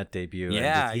his Met debut.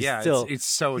 Yeah, it's so he's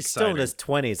exciting. Still in his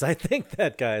 20s, I think,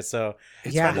 that guy. So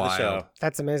it's yeah, the show.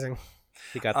 That's amazing.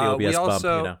 He got the OBS bump, you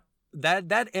know.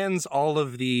 That ends all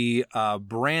of the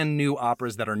brand new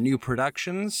operas that are new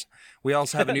productions. We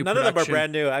also have a new None production. of them are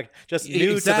brand new, just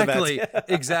new to the Met.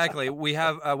 Exactly. We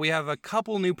have a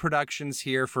couple new productions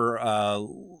here for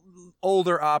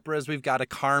older operas. We've got a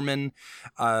Carmen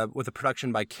with a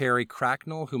production by Carrie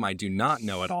Cracknell, whom I do not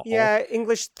know at all. Yeah,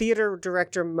 English theater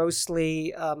director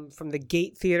mostly from the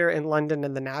Gate Theatre in London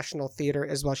and the National Theatre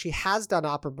as well. She has done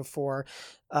opera before.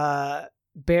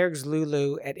 Berg's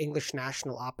Lulu at English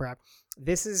National Opera.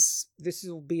 This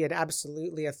will be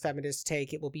absolutely a feminist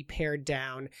take. It will be pared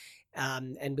down.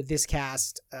 And with this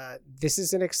cast, this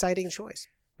is an exciting choice.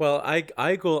 Well,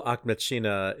 Aygul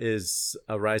Ahmedshina is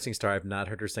a rising star. I've not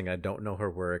heard her sing. I don't know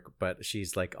her work, but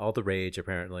she's like all the rage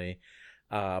apparently.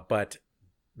 But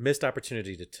missed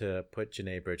opportunity to put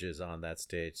Janae Bridges on that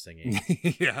stage singing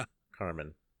yeah.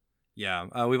 Carmen.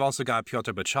 Yeah, we've also got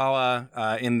Piotr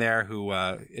Bachawa in there, who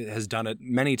has done it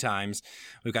many times.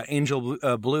 We've got Angel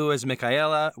Blue as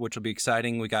Michaela, which will be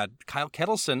exciting. We got Kyle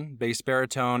Kettleson, bass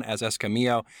baritone, as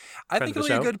Escamillo. I think it'll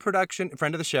be a good production.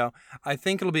 Friend of the show. I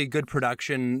think it'll be a good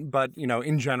production, but,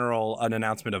 in general, an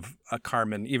announcement of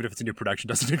Carmen, even if it's a new production,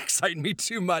 doesn't excite me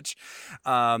too much.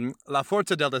 La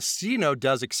Forza del Destino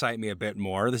does excite me a bit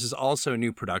more. This is also a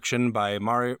new production by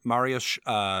Mariusz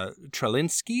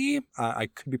Trelinsky. I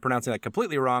could be pronouncing that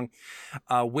completely wrong,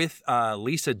 with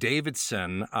Lisa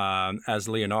Davidson as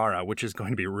Leonora, which is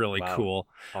going to be really cool.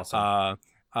 Awesome.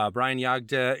 Brian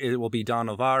Yagda, it will be Don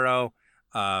Alvaro,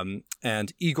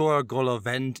 and Igor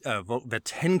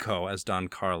Goloventenko as Don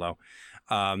Carlo.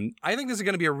 I think this is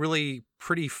going to be a really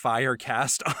pretty fire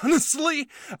cast, honestly.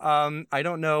 I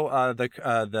don't know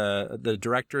the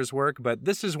director's work, but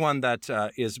this is one that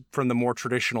is from the more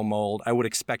traditional mold. I would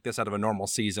expect this out of a normal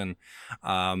season.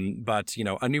 But,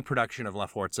 a new production of La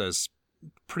Forza is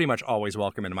pretty much always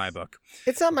welcome in my book.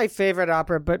 It's not my favorite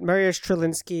opera, but Mariusz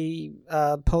Trelinsky,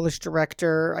 Polish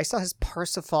director, I saw his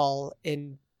Parsifal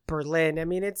in Berlin. I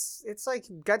mean, it's like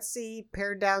gutsy,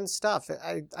 pared down stuff.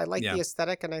 I like the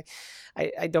aesthetic, and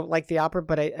I don't like the opera,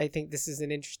 but I think this is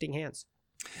in interesting hands.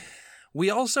 We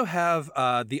also have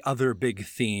the other big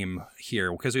theme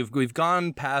here, because we've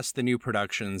gone past the new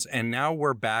productions, and now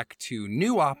we're back to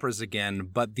new operas again,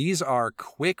 but these are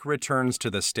quick returns to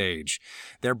the stage.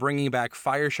 They're bringing back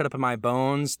Fire Shut Up in My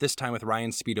Bones, this time with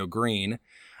Ryan Speedo Green,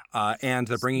 and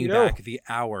they're bringing back The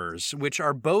Hours, which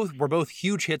were both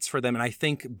huge hits for them, and I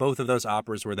think both of those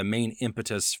operas were the main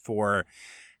impetus for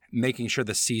making sure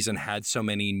the season had so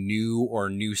many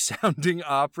new sounding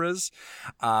operas.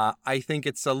 I think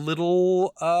it's a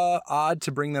little odd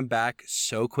to bring them back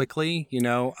so quickly, you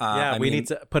know? We need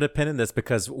to put a pin in this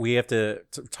because we have to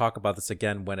talk about this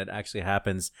again when it actually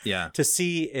happens. Yeah. To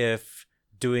see if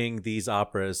doing these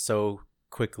operas so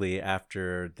quickly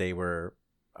after they were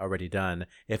already done,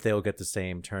 if they'll get the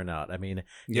same turnout. I mean,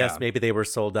 yes, maybe they were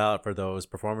sold out for those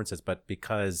performances, but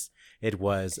because it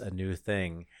was a new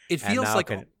thing, it feels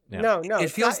like no. It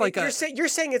feels like you're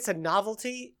saying it's a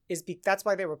novelty. That's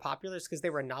why they were popular? Is because they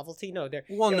were a novelty? No, they're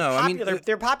popular. I mean,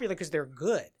 they're popular because they're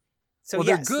good. So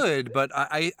they're good, but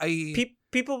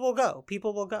people will go.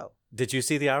 People will go. Did you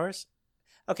see The Hours?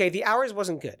 Okay, The Hours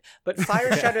wasn't good, but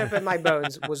Fire Shut Up in My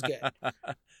Bones was good.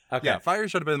 Okay. Yeah, Fire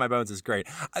Shut Up in My Bones is great.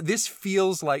 This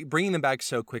feels like bringing them back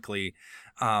so quickly.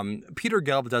 Peter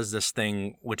Gelb does this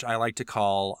thing, which I like to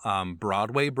call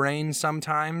Broadway brain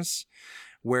sometimes,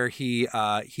 where he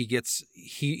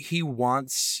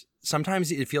wants,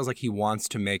 sometimes it feels like he wants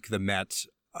to make the Met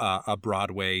a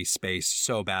Broadway space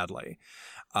so badly.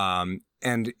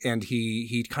 And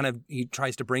he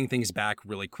tries to bring things back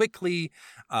really quickly,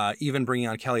 even bringing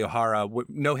on Kelly O'Hara.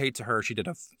 No hate to her. She did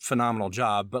a phenomenal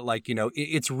job. But like, you know,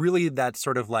 it's really that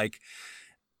sort of like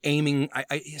aiming.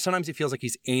 Sometimes it feels like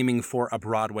he's aiming for a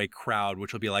Broadway crowd,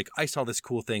 which will be like, I saw this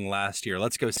cool thing last year.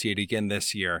 Let's go see it again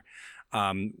this year.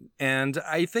 And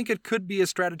I think it could be a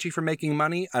strategy for making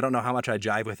money. I don't know how much I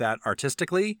jive with that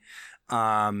artistically.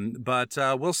 But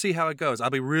we'll see how it goes. I'll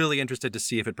be really interested to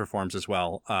see if it performs as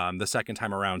well the second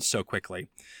time around so quickly.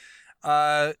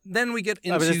 Then we get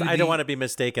into I don't want to be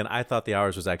mistaken. I thought The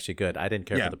Hours was actually good. I didn't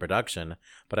care for the production,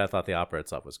 but I thought the opera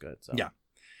itself was good. So. Yeah.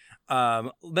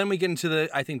 Then we get into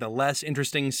the less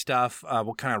interesting stuff.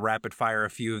 We'll kind of rapid fire a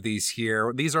few of these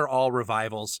here. These are all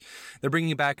revivals. They're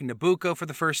bringing back Nabucco for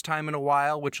the first time in a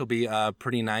while, which will be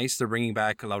pretty nice. They're bringing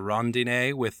back La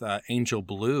Rondine with Angel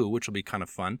Blue, which will be kind of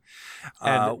fun.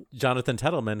 And Jonathan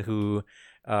Tettleman, who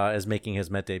is making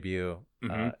his Met debut.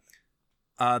 Mm-hmm.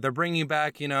 They're bringing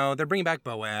back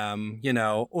Bohème,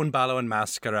 Un ballo in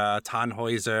Maschera,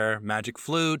 Tannhäuser, Magic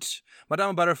Flute,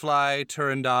 Madame Butterfly,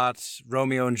 Turandot,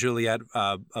 Romeo and Juliet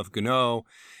of Gounod,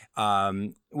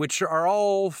 which are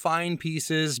all fine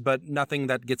pieces, but nothing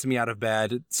that gets me out of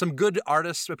bed. Some good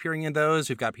artists appearing in those.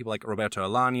 We've got people like Roberto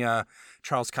Alagna,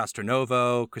 Charles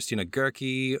Castronovo, Christina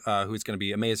Goerke, who's going to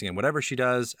be amazing in whatever she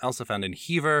does, Elsa van den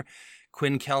Heever,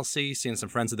 Quinn Kelsey, seeing some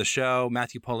friends of the show,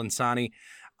 Matthew Polenzani.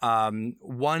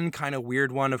 One kind of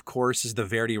weird one, of course, is the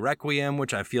Verdi Requiem,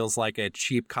 which I feels like a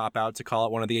cheap cop-out to call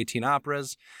it one of the 18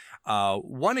 operas.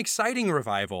 One exciting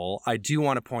revival I do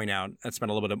want to point out and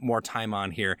spend a little bit more time on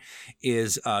here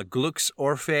is Gluck's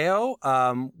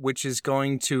Orfeo, which is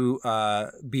going to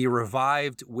be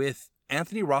revived with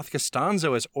Anthony Roth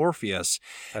Costanzo as Orpheus,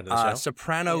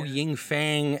 soprano Ying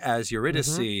Fang as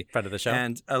Eurydice, friend of the show,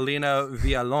 and Elena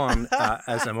Villalon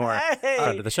as Amor,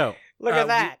 friend of the show. Look at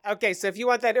that. Okay, so if you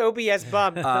want that OBS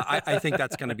bump, I think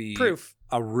that's going to be proof.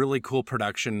 A really cool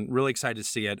production. Really excited to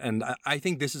see it, and I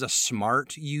think this is a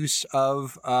smart use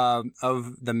of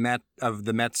the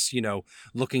Mets.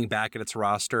 Looking back at its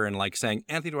roster and like saying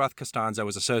Anthony Roth Costanzo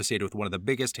was associated with one of the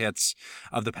biggest hits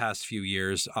of the past few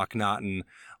years, Akhenaten.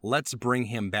 Let's bring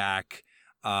him back.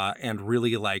 And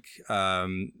really like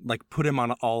put him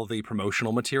on all the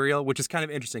promotional material, which is kind of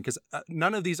interesting because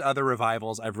none of these other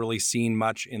revivals I've really seen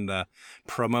much in the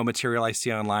promo material I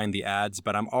see online, the ads,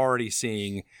 but I'm already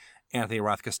seeing Anthony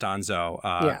Roth Costanzo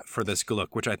for this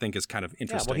Gluck, which I think is kind of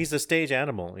interesting. Yeah, well, he's a stage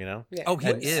animal, Yeah. Oh, he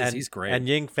is. He's great. And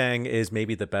Ying Fang is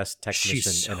maybe the best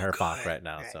technician in her Bach right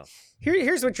now. So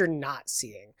here's what you're not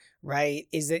seeing, right?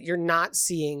 Is that you're not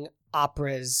seeing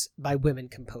operas by women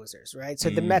composers, right? So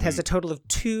the Met has a total of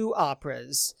 2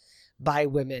 operas by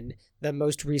women, the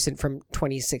most recent from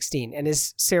 2016. And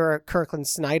as Sarah Kirkland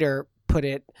Snyder put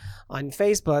it on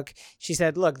Facebook, she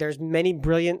said, look, there's many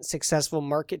brilliant, successful,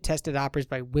 market-tested operas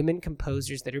by women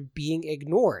composers that are being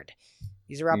ignored.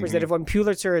 These are operas that have won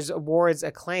Pulitzer's Awards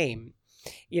acclaim,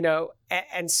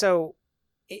 and so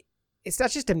it's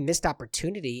not just a missed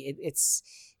opportunity.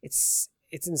 It's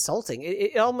insulting.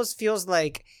 It almost feels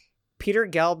like Peter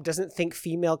Gelb doesn't think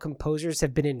female composers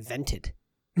have been invented.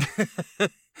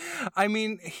 I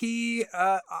mean,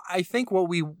 I think what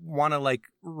we want to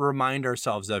remind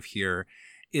ourselves of here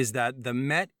is that the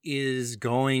Met is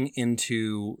going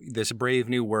into this brave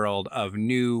new world of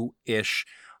new-ish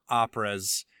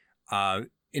operas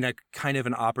in a kind of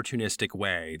an opportunistic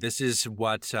way. This is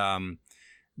what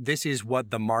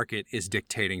the market is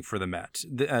dictating for the Met.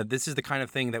 This is the kind of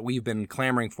thing that we've been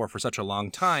clamoring for such a long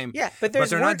time. Yeah, but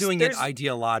they're not doing it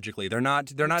ideologically. They're not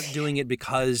doing it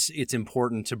because it's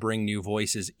important to bring new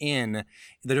voices in.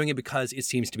 They're doing it because it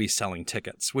seems to be selling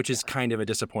tickets, which is kind of a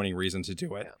disappointing reason to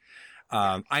do it. Yeah.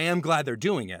 I am glad they're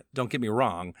doing it. Don't get me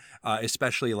wrong.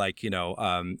 Especially Life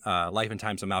and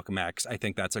Times of Malcolm X. I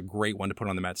think that's a great one to put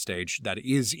on the Met stage. That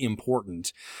is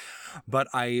important. But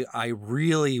I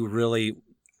really, really,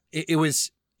 it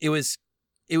was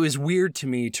weird to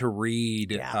me to read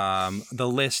the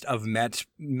list of Met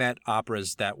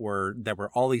operas that were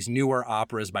all these newer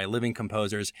operas by living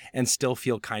composers and still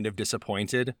feel kind of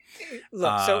disappointed.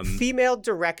 Look, so female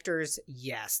directors,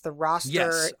 yes, the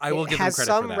roster I will give has them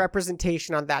credit some for that.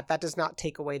 representation on that. That does not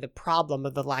take away the problem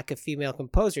of the lack of female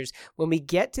composers. When we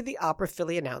get to the Opera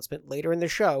Philly announcement later in the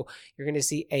show, you're going to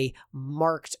see a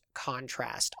marked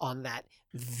contrast on that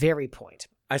very point.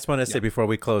 I just want to say before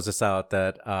we close this out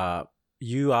that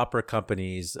you opera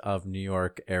companies of New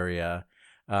York area,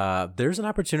 there's an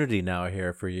opportunity now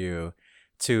here for you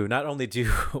to not only do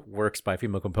works by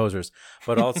female composers,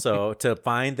 but also to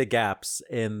find the gaps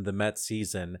in the Met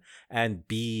season and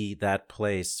be that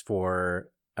place for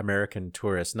American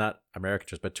tourists, not American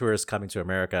tourists, but tourists coming to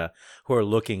America who are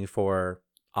looking for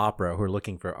opera, who are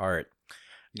looking for art.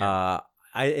 Yeah.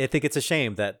 I think it's a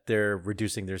shame that they're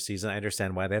reducing their season. I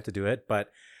understand why they have to do it, but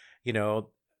New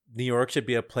York should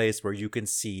be a place where you can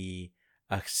see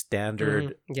a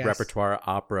standard repertoire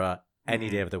opera any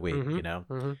day of the week, Yeah,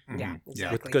 exactly.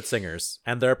 With good singers.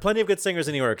 And there are plenty of good singers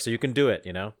in New York, so you can do it,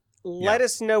 Let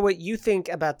us know what you think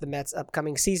about the Mets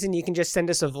upcoming season. You can just send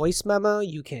us a voice memo.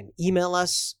 You can email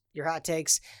us your hot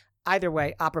takes. Either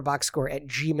way,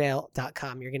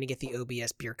 operaboxscore@gmail.com. You're going to get the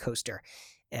OBS beer coaster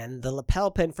and the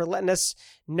lapel pin for letting us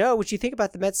know what you think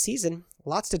about the Mets season.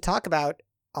 Lots to talk about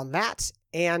on that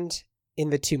and in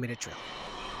the 2-minute drill.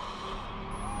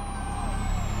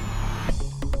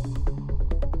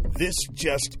 This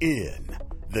just in,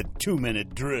 the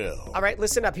 2-minute drill. All right,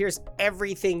 listen up. Here's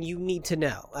everything you need to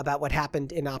know about what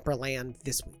happened in Operaland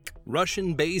this week.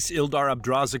 Russian bass Ildar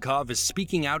Abdrazakov is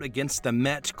speaking out against the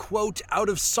Met, quote, out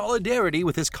of solidarity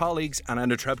with his colleagues Anna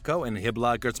Netrebko and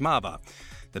Hybla Gerzmava.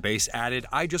 The bass added,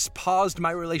 I just paused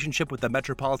my relationship with the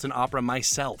Metropolitan Opera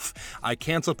myself. I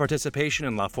canceled participation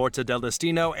in La Forza del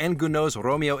Destino and Gounod's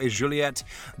Romeo et Juliet.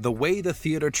 The way the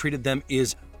theater treated them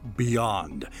is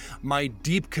beyond. My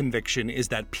deep conviction is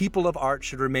that people of art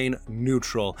should remain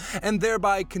neutral and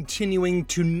thereby continuing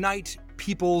to unite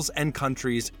peoples and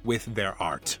countries with their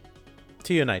art.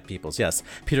 To unite peoples, yes.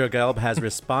 Peter Gelb has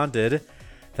responded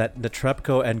that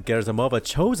Netrebko and Gerzmova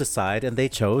chose a side and they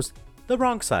chose the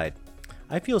wrong side.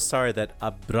 I feel sorry that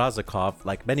Abdrazakov,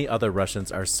 like many other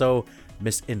Russians, are so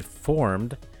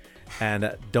misinformed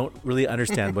and don't really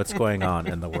understand what's going on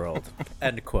in the world.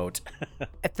 End quote.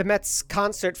 At the Mets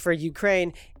concert for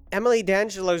Ukraine, Emily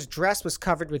D'Angelo's dress was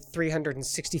covered with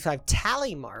 365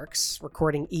 tally marks,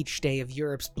 recording each day of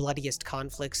Europe's bloodiest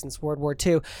conflict since World War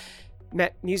II.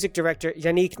 Met music director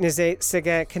Yannick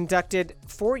Nézet-Séguin conducted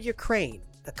for Ukraine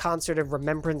a concert of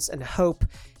remembrance and hope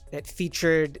that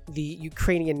featured the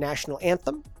Ukrainian national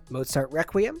anthem, Mozart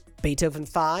Requiem, Beethoven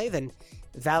 5, and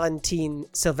Valentin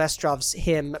Silvestrov's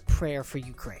hymn Prayer for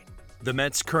Ukraine. The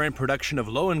Met's current production of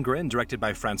Lohengrin, directed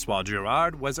by Francois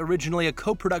Girard, was originally a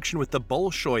co-production with the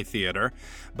Bolshoi Theater,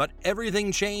 but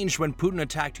everything changed when Putin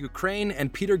attacked Ukraine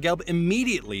and Peter Gelb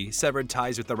immediately severed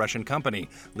ties with the Russian company,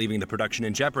 leaving the production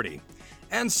in jeopardy.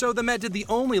 And so the Met did the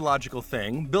only logical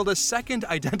thing, build a second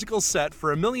identical set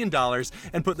for $1 million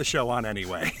and put the show on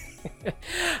anyway.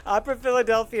 Opera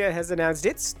Philadelphia has announced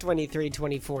its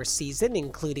 23-24 season,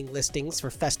 including listings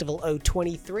for Festival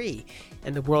 023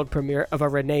 and the world premiere of a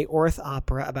Renee Orth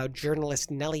opera about journalist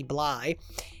Nellie Bly,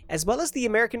 as well as the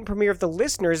American premiere of The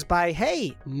Listeners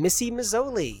by, Missy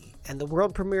Mazzoli, and the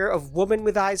world premiere of Woman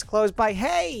with Eyes Closed by,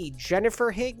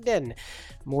 Jennifer Higdon.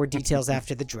 More details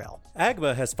after the drill.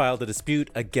 AGMA has filed a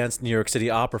dispute against New York City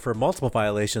Opera for multiple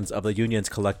violations of the union's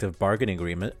collective bargaining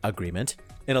agreement.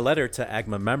 In a letter to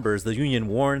AGMA members, the union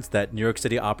warns that New York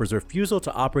City Opera's refusal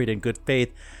to operate in good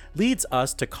faith leads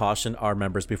us to caution our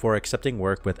members before accepting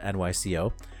work with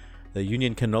NYCO. The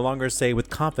union can no longer say with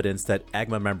confidence that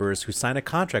AGMA members who sign a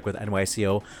contract with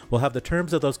NYCO will have the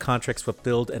terms of those contracts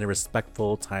fulfilled in a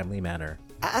respectful, timely manner.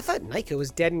 I thought Nykaa was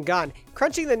dead and gone.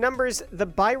 Crunching the numbers, the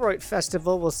Bayreuth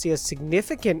Festival will see a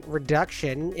significant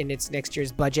reduction in its next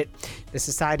year's budget. The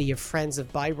Society of Friends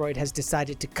of Bayreuth has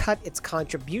decided to cut its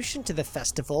contribution to the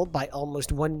festival by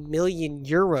almost 1 million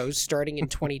euros starting in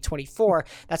 2024.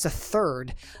 That's a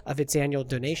third of its annual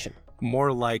donation.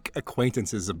 More like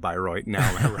acquaintances of Bayreuth now,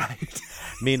 am I right?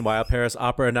 Meanwhile, Paris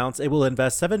Opera announced it will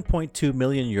invest 7.2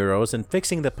 million euros in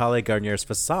fixing the Palais Garnier's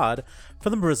facade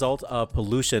from the result of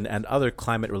pollution and other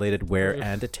climate-related wear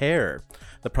and tear.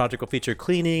 The project will feature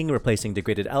cleaning, replacing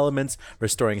degraded elements,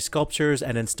 restoring sculptures,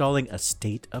 and installing a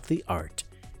state-of-the-art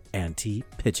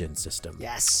anti-pigeon system.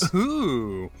 Yes.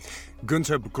 Ooh.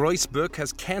 Günter Greusbuck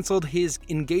has canceled his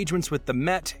engagements with the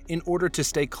Met in order to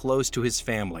stay close to his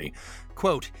family.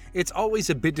 Quote, "It's always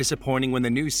a bit disappointing when the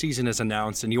new season is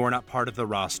announced and you are not part of the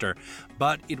roster,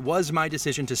 but it was my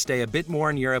decision to stay a bit more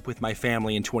in Europe with my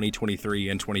family in 2023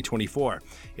 and 2024.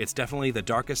 It's definitely the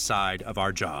darkest side of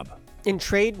our job." In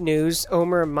trade news,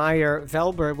 Omer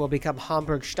Meyer-Welber will become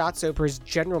Hamburg Staatsoper's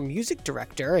general music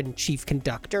director and chief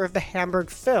conductor of the Hamburg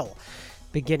Phil,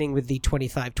 beginning with the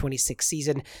 25-26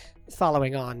 season,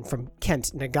 following on from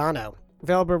Kent Nagano.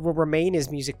 Welber will remain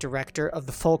as music director of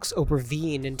the Volksoper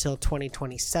Wien until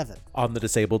 2027. On the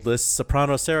disabled list,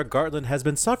 soprano Sarah Gartland has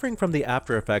been suffering from the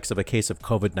after effects of a case of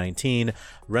COVID-19,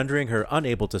 rendering her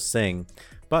unable to sing.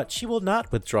 But she will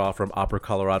not withdraw from Opera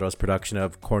Colorado's production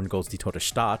of Korngold's Die Tote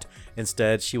Stadt.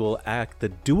 Instead, she will act the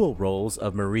dual roles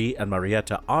of Marie and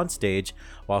Marietta on stage,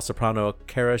 while soprano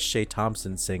Kara Shea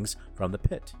Thompson sings from the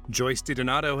pit. Joyce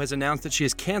DiDonato has announced that she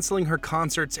is canceling her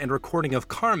concerts and recording of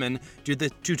Carmen due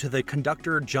to the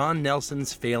conductor John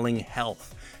Nelson's failing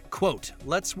health. Quote,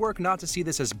 "Let's work not to see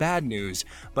this as bad news,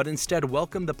 but instead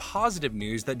welcome the positive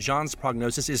news that John's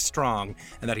prognosis is strong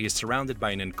and that he is surrounded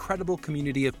by an incredible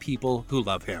community of people who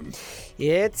love him."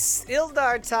 It's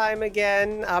Ildar time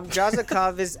again.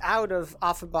 Jazakov is out of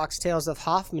Offenbach's Tales of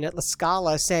Hoffmann at La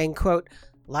Scala, saying, quote,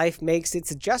 "Life makes its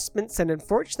adjustments, and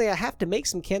unfortunately I have to make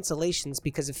some cancellations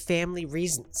because of family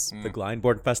reasons." The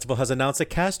Glyndebourne Festival has announced a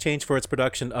cast change for its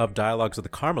production of Dialogues of the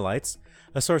Carmelites.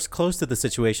 A source close to the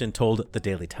situation told the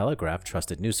Daily Telegraph,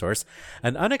 trusted news source,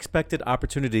 an unexpected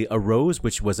opportunity arose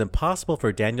which was impossible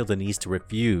for Daniel Denise to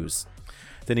refuse.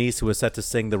 Denise, who was set to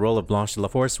sing the role of Blanche de la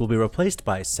Force, will be replaced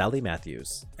by Sally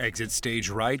Matthews. Exit stage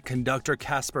right, conductor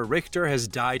Caspar Richter has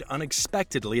died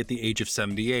unexpectedly at the age of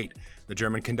 78. The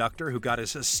German conductor, who got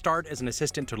his start as an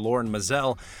assistant to Lauren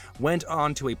Mazel, went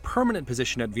on to a permanent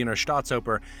position at Wiener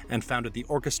Staatsoper and founded the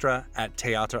orchestra at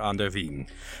Theater an der Wien.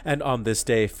 And on this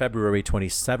day, February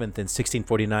 27th in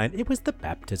 1649, it was the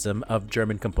baptism of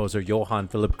German composer Johann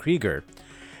Philipp Krieger.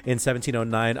 In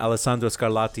 1709, Alessandro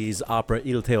Scarlatti's opera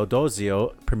Il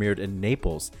Teodosio premiered in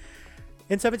Naples.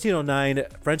 In 1709,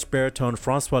 French baritone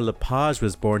François Lepage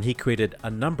was born. He created a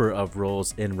number of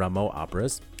roles in Rameau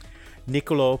operas.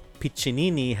 Niccolo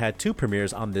Piccinini had two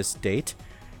premieres on this date.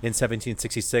 In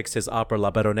 1766, his opera La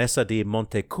Baronessa di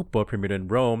Montecupo premiered in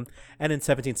Rome, and in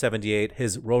 1778,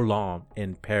 his Roland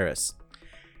in Paris.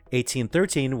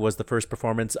 1813 was the first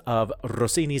performance of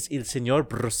Rossini's Il Signor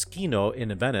Bruschino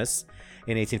in Venice.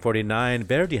 In 1849,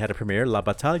 Verdi had a premiere, La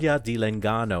Battaglia di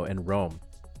Lengano in Rome.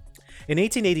 In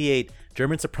 1888,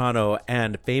 German soprano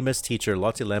and famous teacher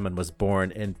Lotte Lehmann was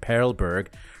born in Perleberg.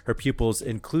 Her pupils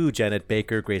include Janet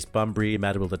Baker, Grace Bumbry,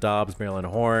 Matilda Dobbs, Marilyn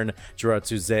Horne, Gerard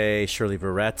Souzet, Shirley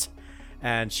Verrett.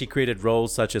 And she created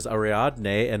roles such as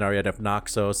Ariadne in Ariadne of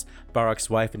Naxos,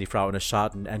 Baruch's wife in Die Frau ohne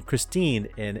Schatten, and Christine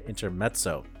in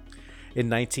Intermezzo. In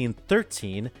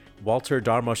 1913, Walter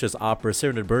Darmosh's opera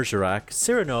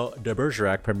Cyrano de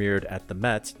Bergerac premiered at the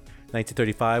Met.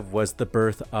 1935 was the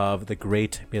birth of the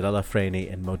great Mirella Freni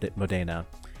in Modena.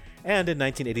 And in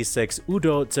 1986,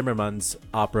 Udo Zimmermann's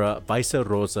opera Weiße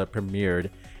Rose premiered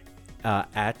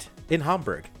in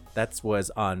Hamburg. That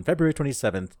was on February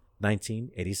 27th,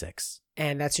 1986.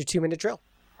 And that's your 2-minute drill.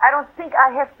 I don't think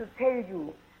I have to tell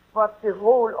you what the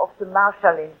role of the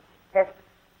Marschallin has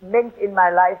meant in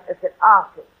my life as an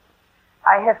artist.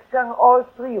 I have sung all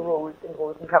 3 roles in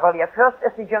Rosenkavalier. First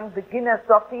as a young beginner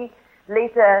Sophie,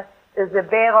 later as the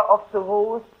bearer of the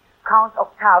rose, Count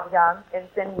Octavian, and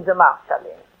then the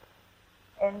Marschallin.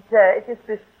 And it is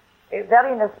this a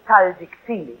very nostalgic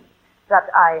feeling that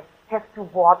I have to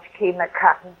watch Kay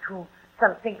McCartan to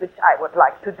something which I would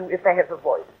like to do if I have a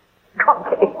voice.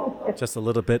 Okay. Just a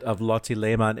little bit of Lotte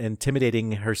Lehmann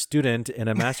intimidating her student in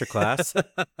a masterclass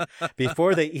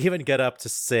before they even get up to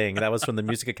sing. That was from the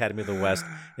Music Academy of the West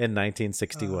in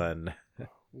 1961.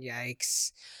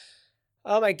 Yikes.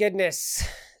 Oh my goodness.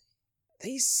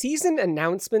 these season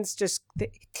announcements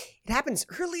it happens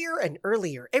earlier and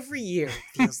earlier every year. It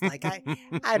feels like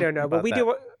I don't know, but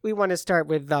we want to start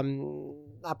with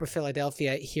Opera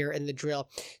Philadelphia here in the drill.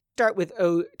 Start with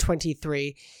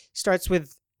O23. Starts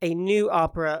with a new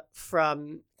opera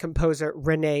from composer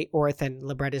Renee Orth and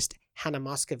librettist Hannah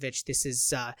Moskovich. This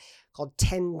is called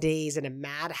 10 Days in a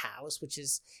Madhouse, which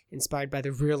is inspired by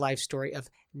the real-life story of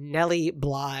Nellie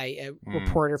Bly, a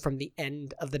reporter from the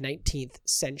end of the 19th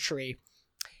century.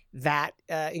 That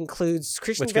includes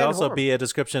Christian Which Van could also Horn. be a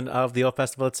description of the O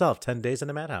Festival itself, 10 Days in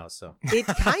a Madhouse. So It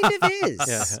kind of is.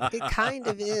 Yeah. It kind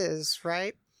of is,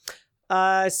 right?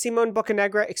 Simone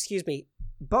Boccanegra,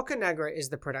 Boccanegra is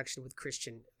the production with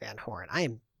Christian Van Horn. I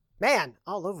am,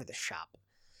 all over the shop.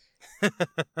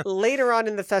 Later on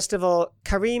in the festival,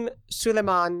 Karim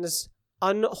Suleiman's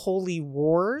Unholy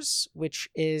Wars, which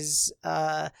is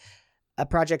a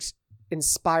project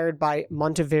inspired by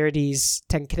Monteverdi's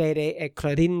Tancredi e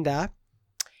Clorinda.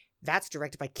 That's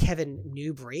directed by Kevin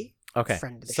Newbury. okay,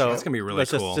 Friend of the so show. That's gonna be really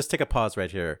let's cool. Just take a pause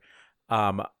right here.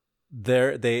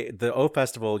 The O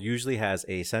Festival usually has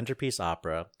a centerpiece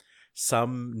opera,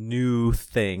 some new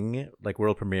thing like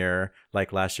world premiere.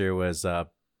 Like last year was the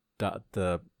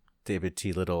David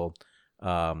T. Little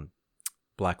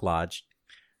Black Lodge,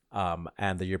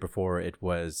 and the year before it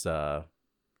was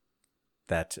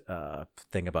that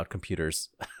thing about computers.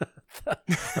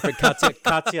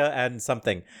 Katya and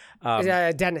something.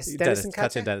 Dennis and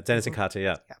Katya? Dennis and Katya,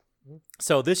 yeah.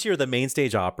 So this year, the main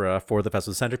stage opera for the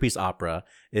festival, centerpiece opera,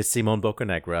 is Simone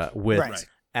Boccanegra with Right.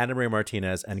 Anna Maria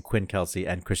Martinez and Quinn Kelsey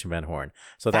and Christian Van Horn.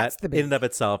 So That's that the in and of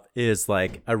itself is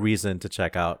like a reason to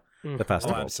check out the Oh,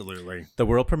 festival. absolutely. The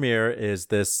world premiere is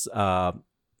this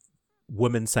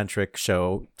women-centric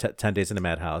show, 10 Days in a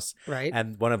Madhouse. Right.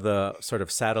 And one of the sort of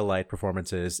satellite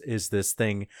performances is this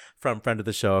thing from friend of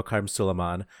the show, Karim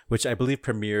Suleiman, which I believe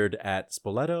premiered at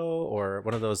Spoleto or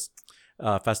one of those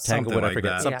Festango, Something what I like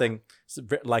forget, that. something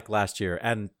like last year.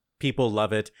 And people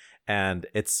love it, and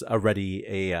it's already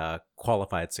a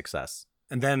qualified success.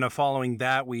 And then following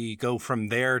that, we go from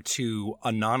there to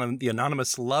the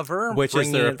Anonymous Lover, Which is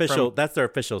bringing their it from- official, that's their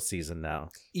official season now.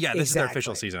 Yeah, this is their Exactly.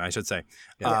 official season, I should say.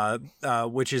 Yeah.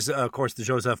 Which is, of course, the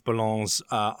Joseph Boulogne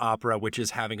opera, which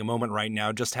is having a moment right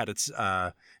now. Just had its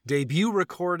debut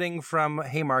recording from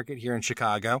Haymarket here in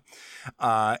Chicago,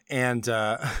 and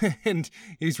and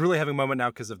he's really having a moment now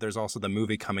because there's also the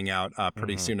movie coming out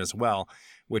pretty soon as well,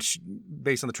 which,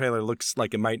 based on the trailer, looks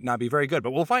like it might not be very good,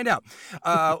 but we'll find out.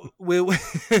 Where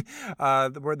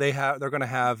they're going to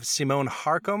have Simone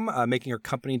Harcum making her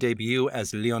company debut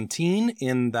as Leontine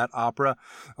in that opera,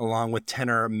 along with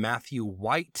tenor Matthew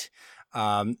White.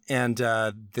 And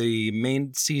the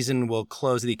main season will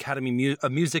close the Academy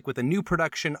of Music with a new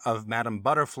production of Madame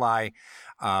Butterfly,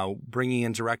 bringing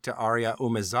in director Aria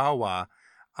Umezawa,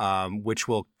 which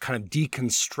will kind of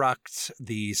deconstruct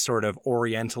the sort of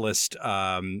Orientalist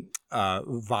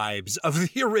vibes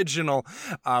of the original,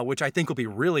 which I think will be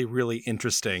really, really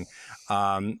interesting.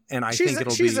 And I think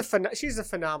it'll be... She's a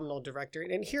phenomenal director.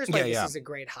 And here's why this is a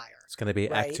great hire. It's going to be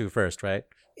Right. Act 2 first, right?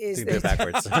 Is Do it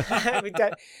backwards.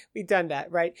 we've done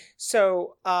that, right?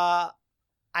 So I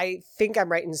think I'm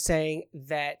right in saying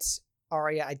that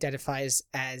Aria identifies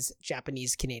as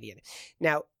Japanese Canadian.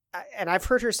 Now, and I've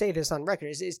heard her say this on record,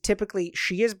 is typically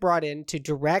she is brought in to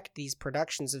direct these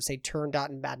productions of, say, Turandot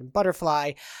and Madame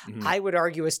Butterfly. Mhm. I would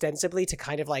argue ostensibly to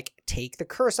kind of like take the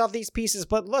curse off these pieces.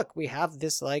 But look, we have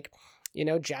this like,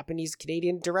 Japanese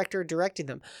Canadian director directing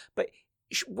them. But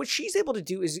what she's able to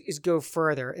do is go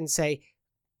further and say,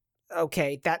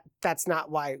 okay, that's not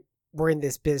why we're in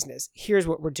this business. Here's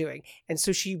what we're doing. And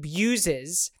so she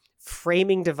uses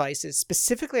framing devices,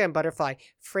 specifically on Butterfly,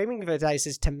 framing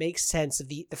devices to make sense of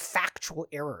the factual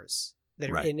errors that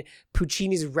are Right. in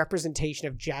Puccini's representation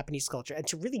of Japanese culture, and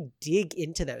to really dig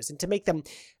into those and to make them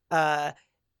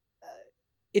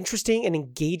interesting and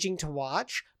engaging to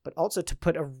watch, but also to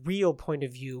put a real point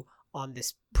of view on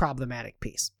this problematic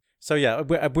piece. So yeah,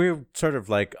 we're sort of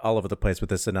like all over the place with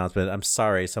this announcement. I'm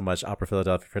sorry so much, Opera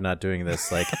Philadelphia, for not doing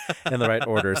this like in the right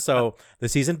order. So the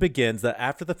season begins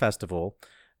after the festival.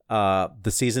 The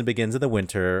season begins in the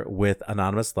winter with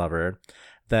Anonymous Lover.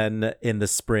 Then in the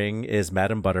spring is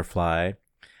Madame Butterfly.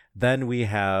 Then we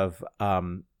have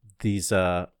these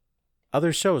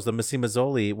other shows, the Massimo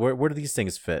Mazzoli. Where do these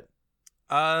things fit?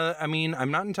 I mean, I'm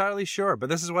not entirely sure, but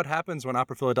this is what happens when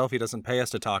Opera Philadelphia doesn't pay us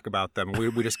to talk about them.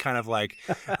 We just kind of like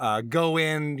go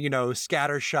in,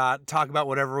 scattershot, talk about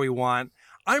whatever we want.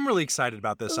 I'm really excited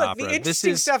about this Look, opera. the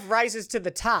interesting stuff rises to the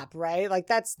top, right? Like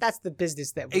that's the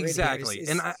business that we're exactly. in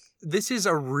here, And this is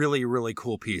a really, really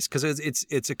cool piece because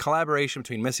it's a collaboration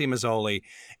between Missy Mazzoli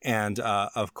and,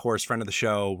 of course, friend of the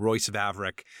show, Royce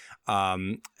Vavrick.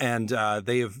 And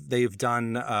they've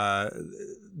done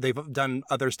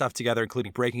other stuff together,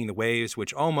 including Breaking the Waves,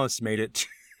 which almost made it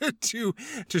to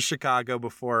Chicago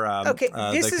before the pandemic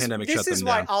shut them down. This is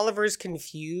why Oliver's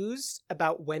confused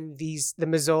about when the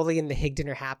Mazzoli and the Higdon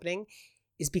are happening,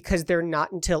 is because they're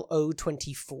not until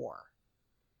 024.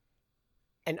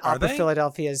 And Opera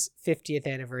Philadelphia's 50th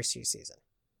anniversary season.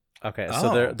 Okay,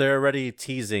 so they're already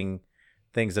teasing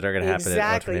things that are going to happen.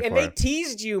 Exactly, and they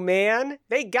teased you, man.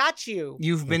 They got you.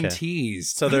 You've been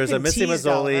teased. So there's a Missy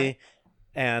Mazzoli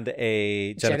and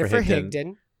a Jennifer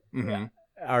Higdon. Mm-hmm.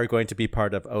 Are going to be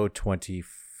part of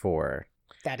 024.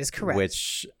 That is correct.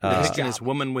 Which is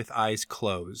Woman with Eyes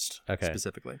Closed,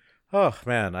 specifically. Oh,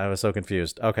 man, I was so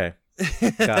confused. Okay,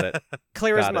 got it.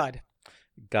 Clear as mud.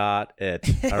 Got it.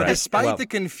 All right. Despite the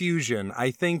confusion, I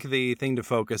think the thing to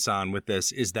focus on with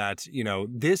this is that,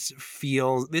 this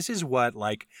is what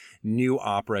like new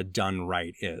opera done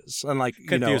right is. And like,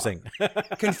 confusing.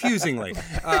 Confusingly.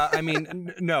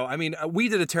 We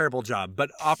did a terrible job,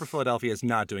 but Opera Philadelphia is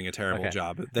not doing a terrible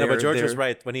job. But George was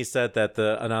right when he said that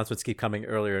the announcements keep coming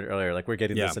earlier and earlier. Like we're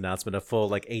getting this announcement a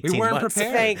full 18 months. We weren't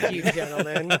prepared. Thank you,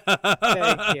 gentlemen.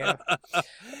 Thank you.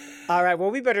 All right,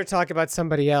 well, we better talk about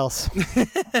somebody else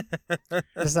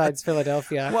besides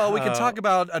Philadelphia. Well, we can talk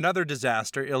about another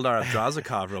disaster, Ildar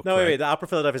Abdrazakov, real quick. No, wait, the Opera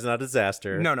Philadelphia is not a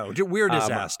disaster. No, we're a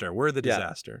disaster. We're the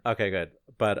disaster. Okay, good.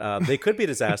 But they could be a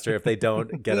disaster if they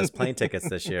don't get us plane tickets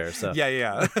this year. So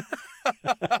Yeah.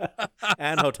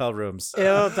 And hotel rooms.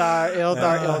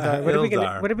 Ildar.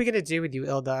 What are we gonna do with you,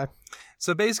 Ildar?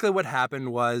 So basically what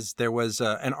happened was there was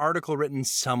an article written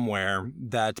somewhere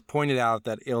that pointed out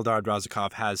that Ildar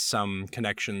Abdrazakov has some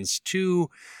connections to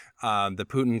the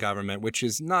Putin government, which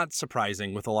is not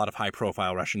surprising with a lot of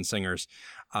high-profile Russian singers.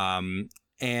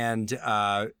 And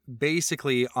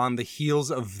basically on the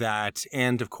heels of that,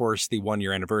 and of course the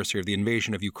one-year anniversary of the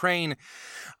invasion of Ukraine,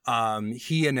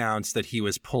 he announced that he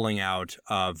was pulling out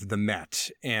of the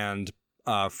Met and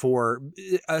for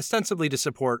ostensibly to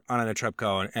support Anna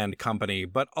Netrebko and company,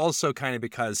 but also kind of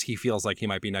because he feels like he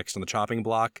might be next on the chopping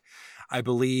block. I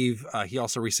believe he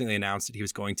also recently announced that he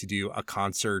was going to do a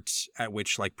concert at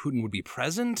which like Putin would be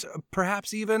present,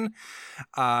 perhaps even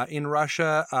in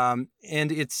Russia.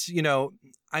 And it's,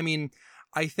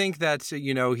 I think that,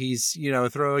 he's,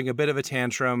 throwing a bit of a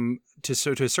tantrum to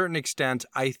a certain extent.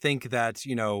 I think that,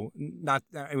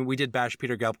 we did bash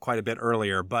Peter Gelb quite a bit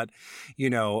earlier, but,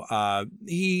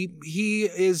 he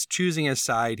is choosing a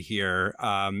side here.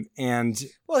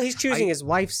 He's choosing his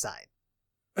wife's side.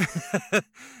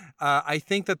 I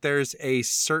think that there's a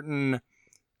certain,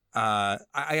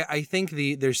 I think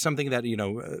there's something that,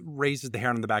 raises the hair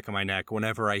on the back of my neck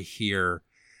whenever I hear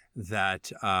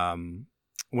that,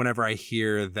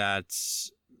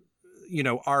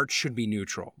 art should be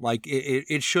neutral. Like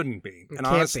it shouldn't be. And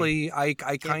honestly, I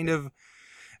kind of,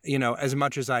 as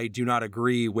much as I do not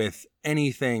agree with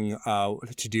anything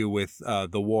to do with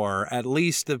the war, at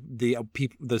least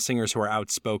the singers who are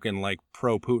outspoken, like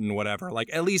pro Putin, whatever, like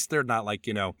at least they're not like,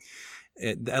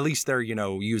 at least they're,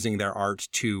 using their art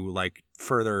to like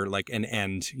further like an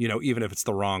end, even if it's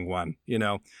the wrong one,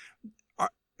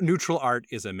 Neutral art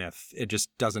is a myth. It just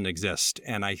doesn't exist.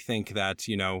 And I think that,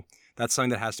 that's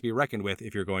something that has to be reckoned with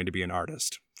if you're going to be an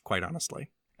artist, quite honestly.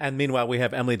 And meanwhile, we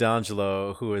have Emily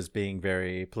D'Angelo, who is being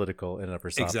very political in and of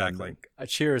herself. Exactly. And,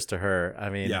 cheers to her. I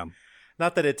mean,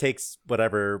 not that it takes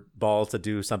whatever balls to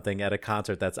do something at a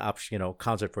concert that's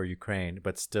concert for Ukraine,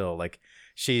 but still, like,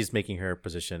 she's making her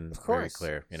position very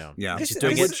clear. Yeah, she's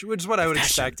doing which is what I would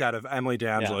expect out of Emily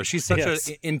D'Angelo. Yeah. She's such an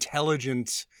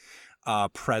intelligent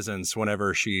presence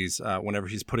whenever she's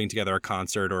putting together a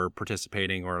concert or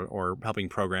participating or helping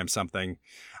program something,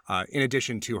 in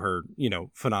addition to her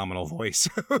phenomenal voice.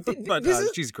 But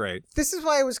she's great. This is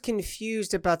why I was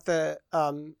confused about the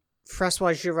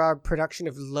François Girard production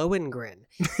of Lohengrin,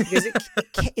 because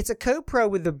it's a co-pro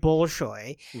with the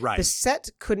Bolshoi. Right. The set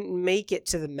couldn't make it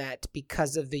to the Met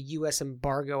because of the U.S.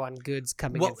 embargo on goods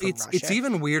coming in from Russia. It's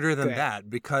even weirder than that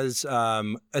because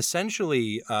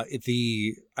essentially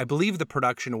I believe the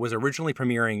production was originally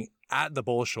premiering at the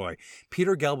Bolshoi.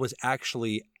 Peter Gelb was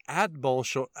actually at the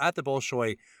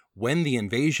Bolshoi when the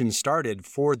invasion started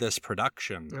for this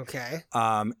production. Okay.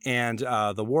 And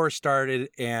the war started,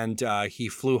 and he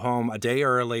flew home a day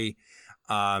early,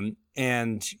 and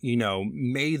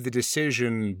made the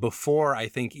decision before I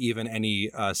think even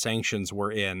any sanctions were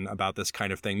in about this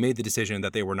kind of thing. Made the decision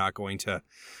that they were not going to,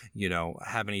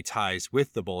 have any ties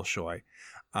with the Bolshoi.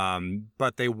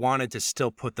 But they wanted to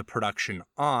still put the production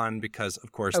on because,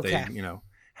 of course, they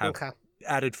have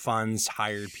added funds,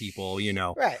 hired people,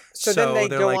 Right. So then they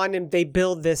go on and they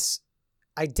build this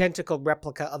identical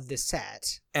replica of the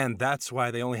set. And that's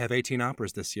why they only have 18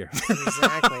 operas this year.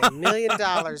 Exactly. $1 million,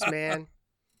 man.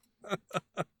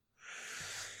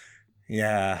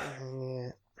 Yeah.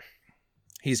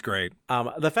 He's great.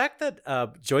 The fact that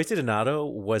Joyce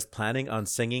DiDonato was planning on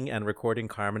singing and recording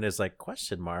Carmen is like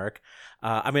question mark.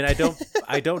 I mean,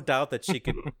 I don't doubt that she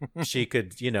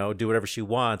could do whatever she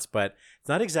wants, but it's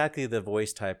not exactly the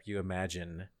voice type you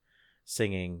imagine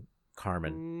singing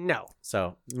Carmen. No.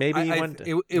 So maybe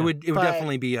it would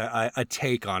definitely be a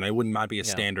take on it. It wouldn't be a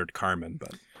standard Carmen,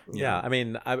 but. Yeah, I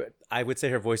mean, I would say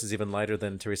her voice is even lighter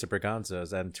than Teresa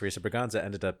Berganza's, and Teresa Berganza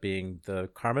ended up being the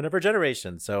Carmen of her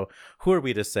generation. So who are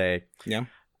we to say? Yeah.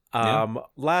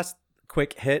 Last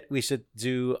quick hit we should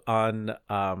do on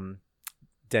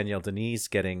Danielle Denise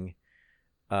getting,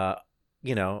 an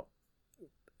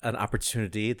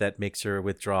opportunity that makes her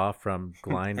withdraw from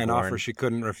Glyndebourne. An offer she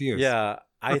couldn't refuse. Yeah,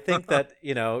 I think that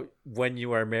when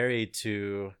you are married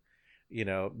to,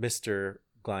 Mr.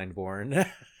 Glyndebourne,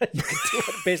 you can do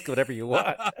basically whatever you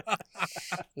want.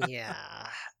 Yeah.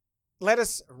 Let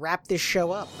us wrap this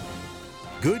show up.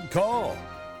 Good call.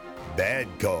 Bad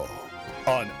call.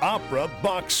 On Opera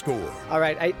Box Score. All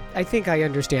right. I think I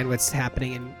understand what's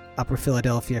happening in Upper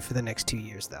Philadelphia for the next 2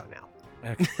 years, though, now.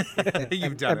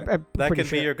 You've done it. That could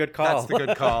be your good call. That's the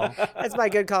good call. That's my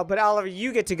good call. But Oliver,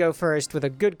 you get to go first with a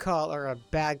good call or a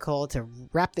bad call to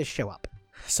wrap this show up.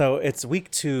 So it's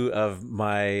week 2 of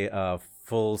my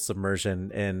full submersion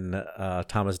in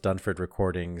Thomas Dunford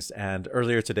recordings. And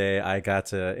earlier today, I got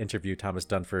to interview Thomas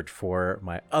Dunford for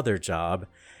my other job.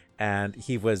 And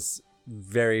he was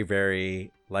very,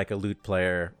 very like a lute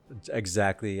player,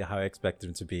 exactly how I expected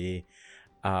him to be.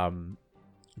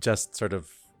 Just sort of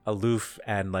aloof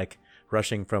and like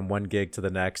rushing from one gig to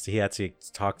the next. He had to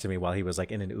talk to me while he was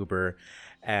like in an Uber.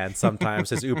 And sometimes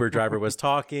his Uber driver was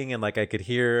talking and like I could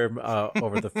hear him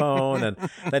over the phone. And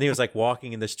then he was like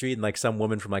walking in the street and like some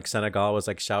woman from like Senegal was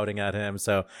like shouting at him.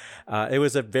 So it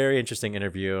was a very interesting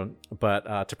interview.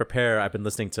 But to prepare, I've been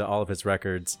listening to all of his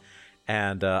records.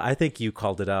 And I think you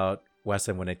called it out,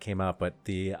 Wesson, when it came out. But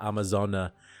the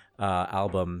Amazona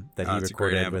album that he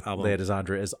recorded with Lea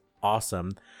DeZandra is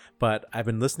awesome. But I've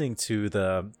been listening to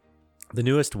the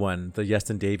newest one, the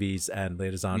Yeston Davies and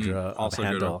Lea DeZandra of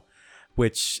Handel,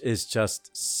 which is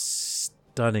just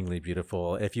stunningly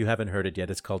beautiful. If you haven't heard it yet,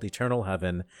 it's called Eternal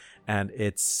Heaven. And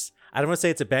I don't want to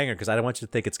say it's a banger because I don't want you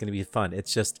to think it's going to be fun.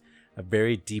 It's just a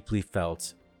very deeply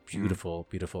felt, beautiful,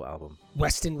 beautiful album.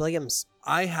 Weston Williams.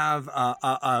 I have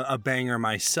a banger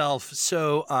myself.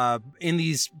 So in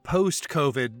these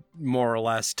post-COVID, more or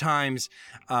less, times,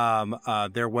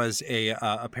 there was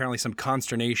apparently some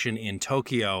consternation in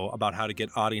Tokyo about how to get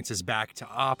audiences back to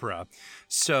opera.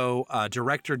 So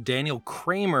director Daniel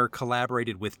Kramer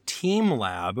collaborated with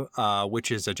TeamLab,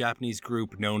 which is a Japanese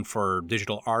group known for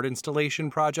digital art installation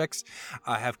projects,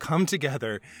 have come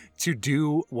together to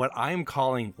do what I'm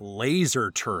calling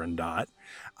laser Turandot.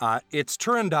 It's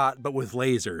Turandot, but with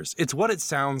lasers. It's what it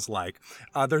sounds like.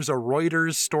 There's a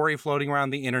Reuters story floating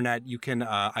around the internet. You can,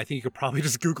 I think you could probably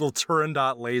just Google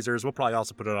Turandot lasers. We'll probably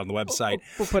also put it on the website.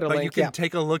 We'll put a link, you can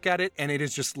take a look at it, and it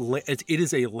is just, it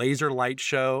is a laser light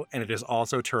show, and it is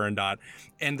also Turandot.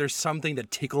 And there's something that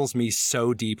tickles me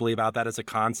so deeply about that as a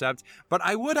concept. But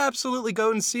I would absolutely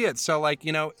go and see it. So, like,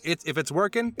 if it's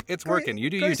working, it's working. You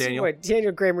do you, Daniel.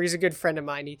 Daniel Kramer, he's a good friend of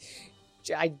mine.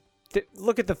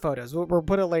 Look at the photos. We'll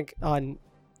put a link on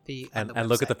the and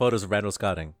look at the photos of Randall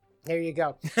Scotting. There you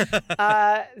go.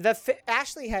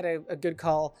 Ashley had a good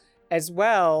call as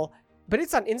well, but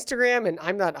it's on Instagram, and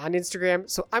I'm not on Instagram,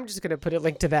 so I'm just going to put a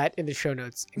link to that in the show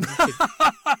notes. And you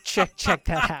can check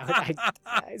that out.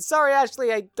 Sorry,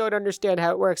 Ashley, I don't understand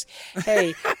how it works.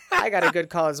 Hey, I got a good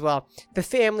call as well. The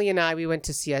family and I, we went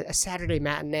to see a Saturday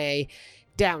matinee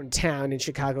downtown in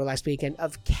Chicago last weekend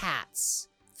of Cats.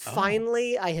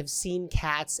 Finally, I have seen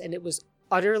Cats, and it was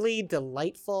utterly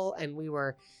delightful, and we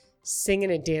were singing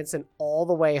and dancing all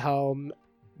the way home.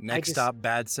 Next stop,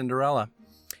 Bad Cinderella.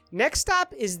 Next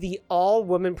stop is the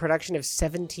all-woman production of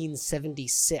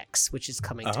 1776, which is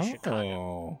coming to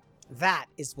Chicago. That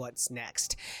is what's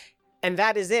next. And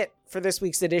that is it for this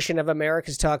week's edition of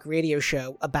America's Talk radio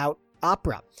show about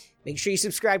opera. Make sure you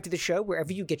subscribe to the show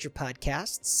wherever you get your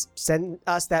podcasts. Send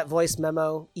us that voice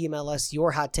memo. Email us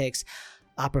your hot takes.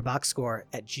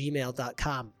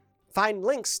 operaboxscore@gmail.com. Find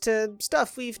links to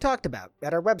stuff we've talked about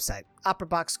at our website,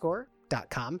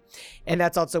 operaboxscore.com. And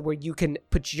that's also where you can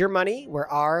put your money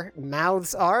where our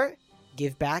mouths are.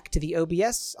 Give back to the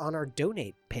OBS on our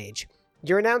donate page.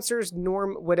 Your announcer is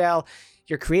Norm Waddell.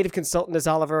 Your creative consultant is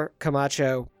Oliver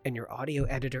Camacho. And your audio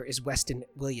editor is Weston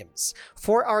Williams.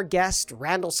 For our guest,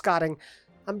 Randall Scotting,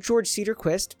 I'm George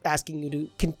Cedarquist, asking you to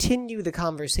continue the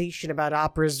conversation about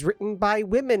operas written by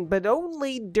women, but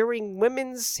only during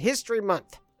Women's History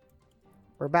Month.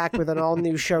 We're back with an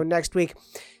all-new show next week.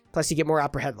 Plus, you get more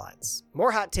opera headlines,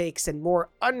 more hot takes, and more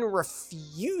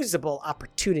unrefusable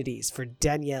opportunities for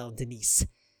Danielle Denise.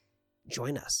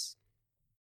 Join us.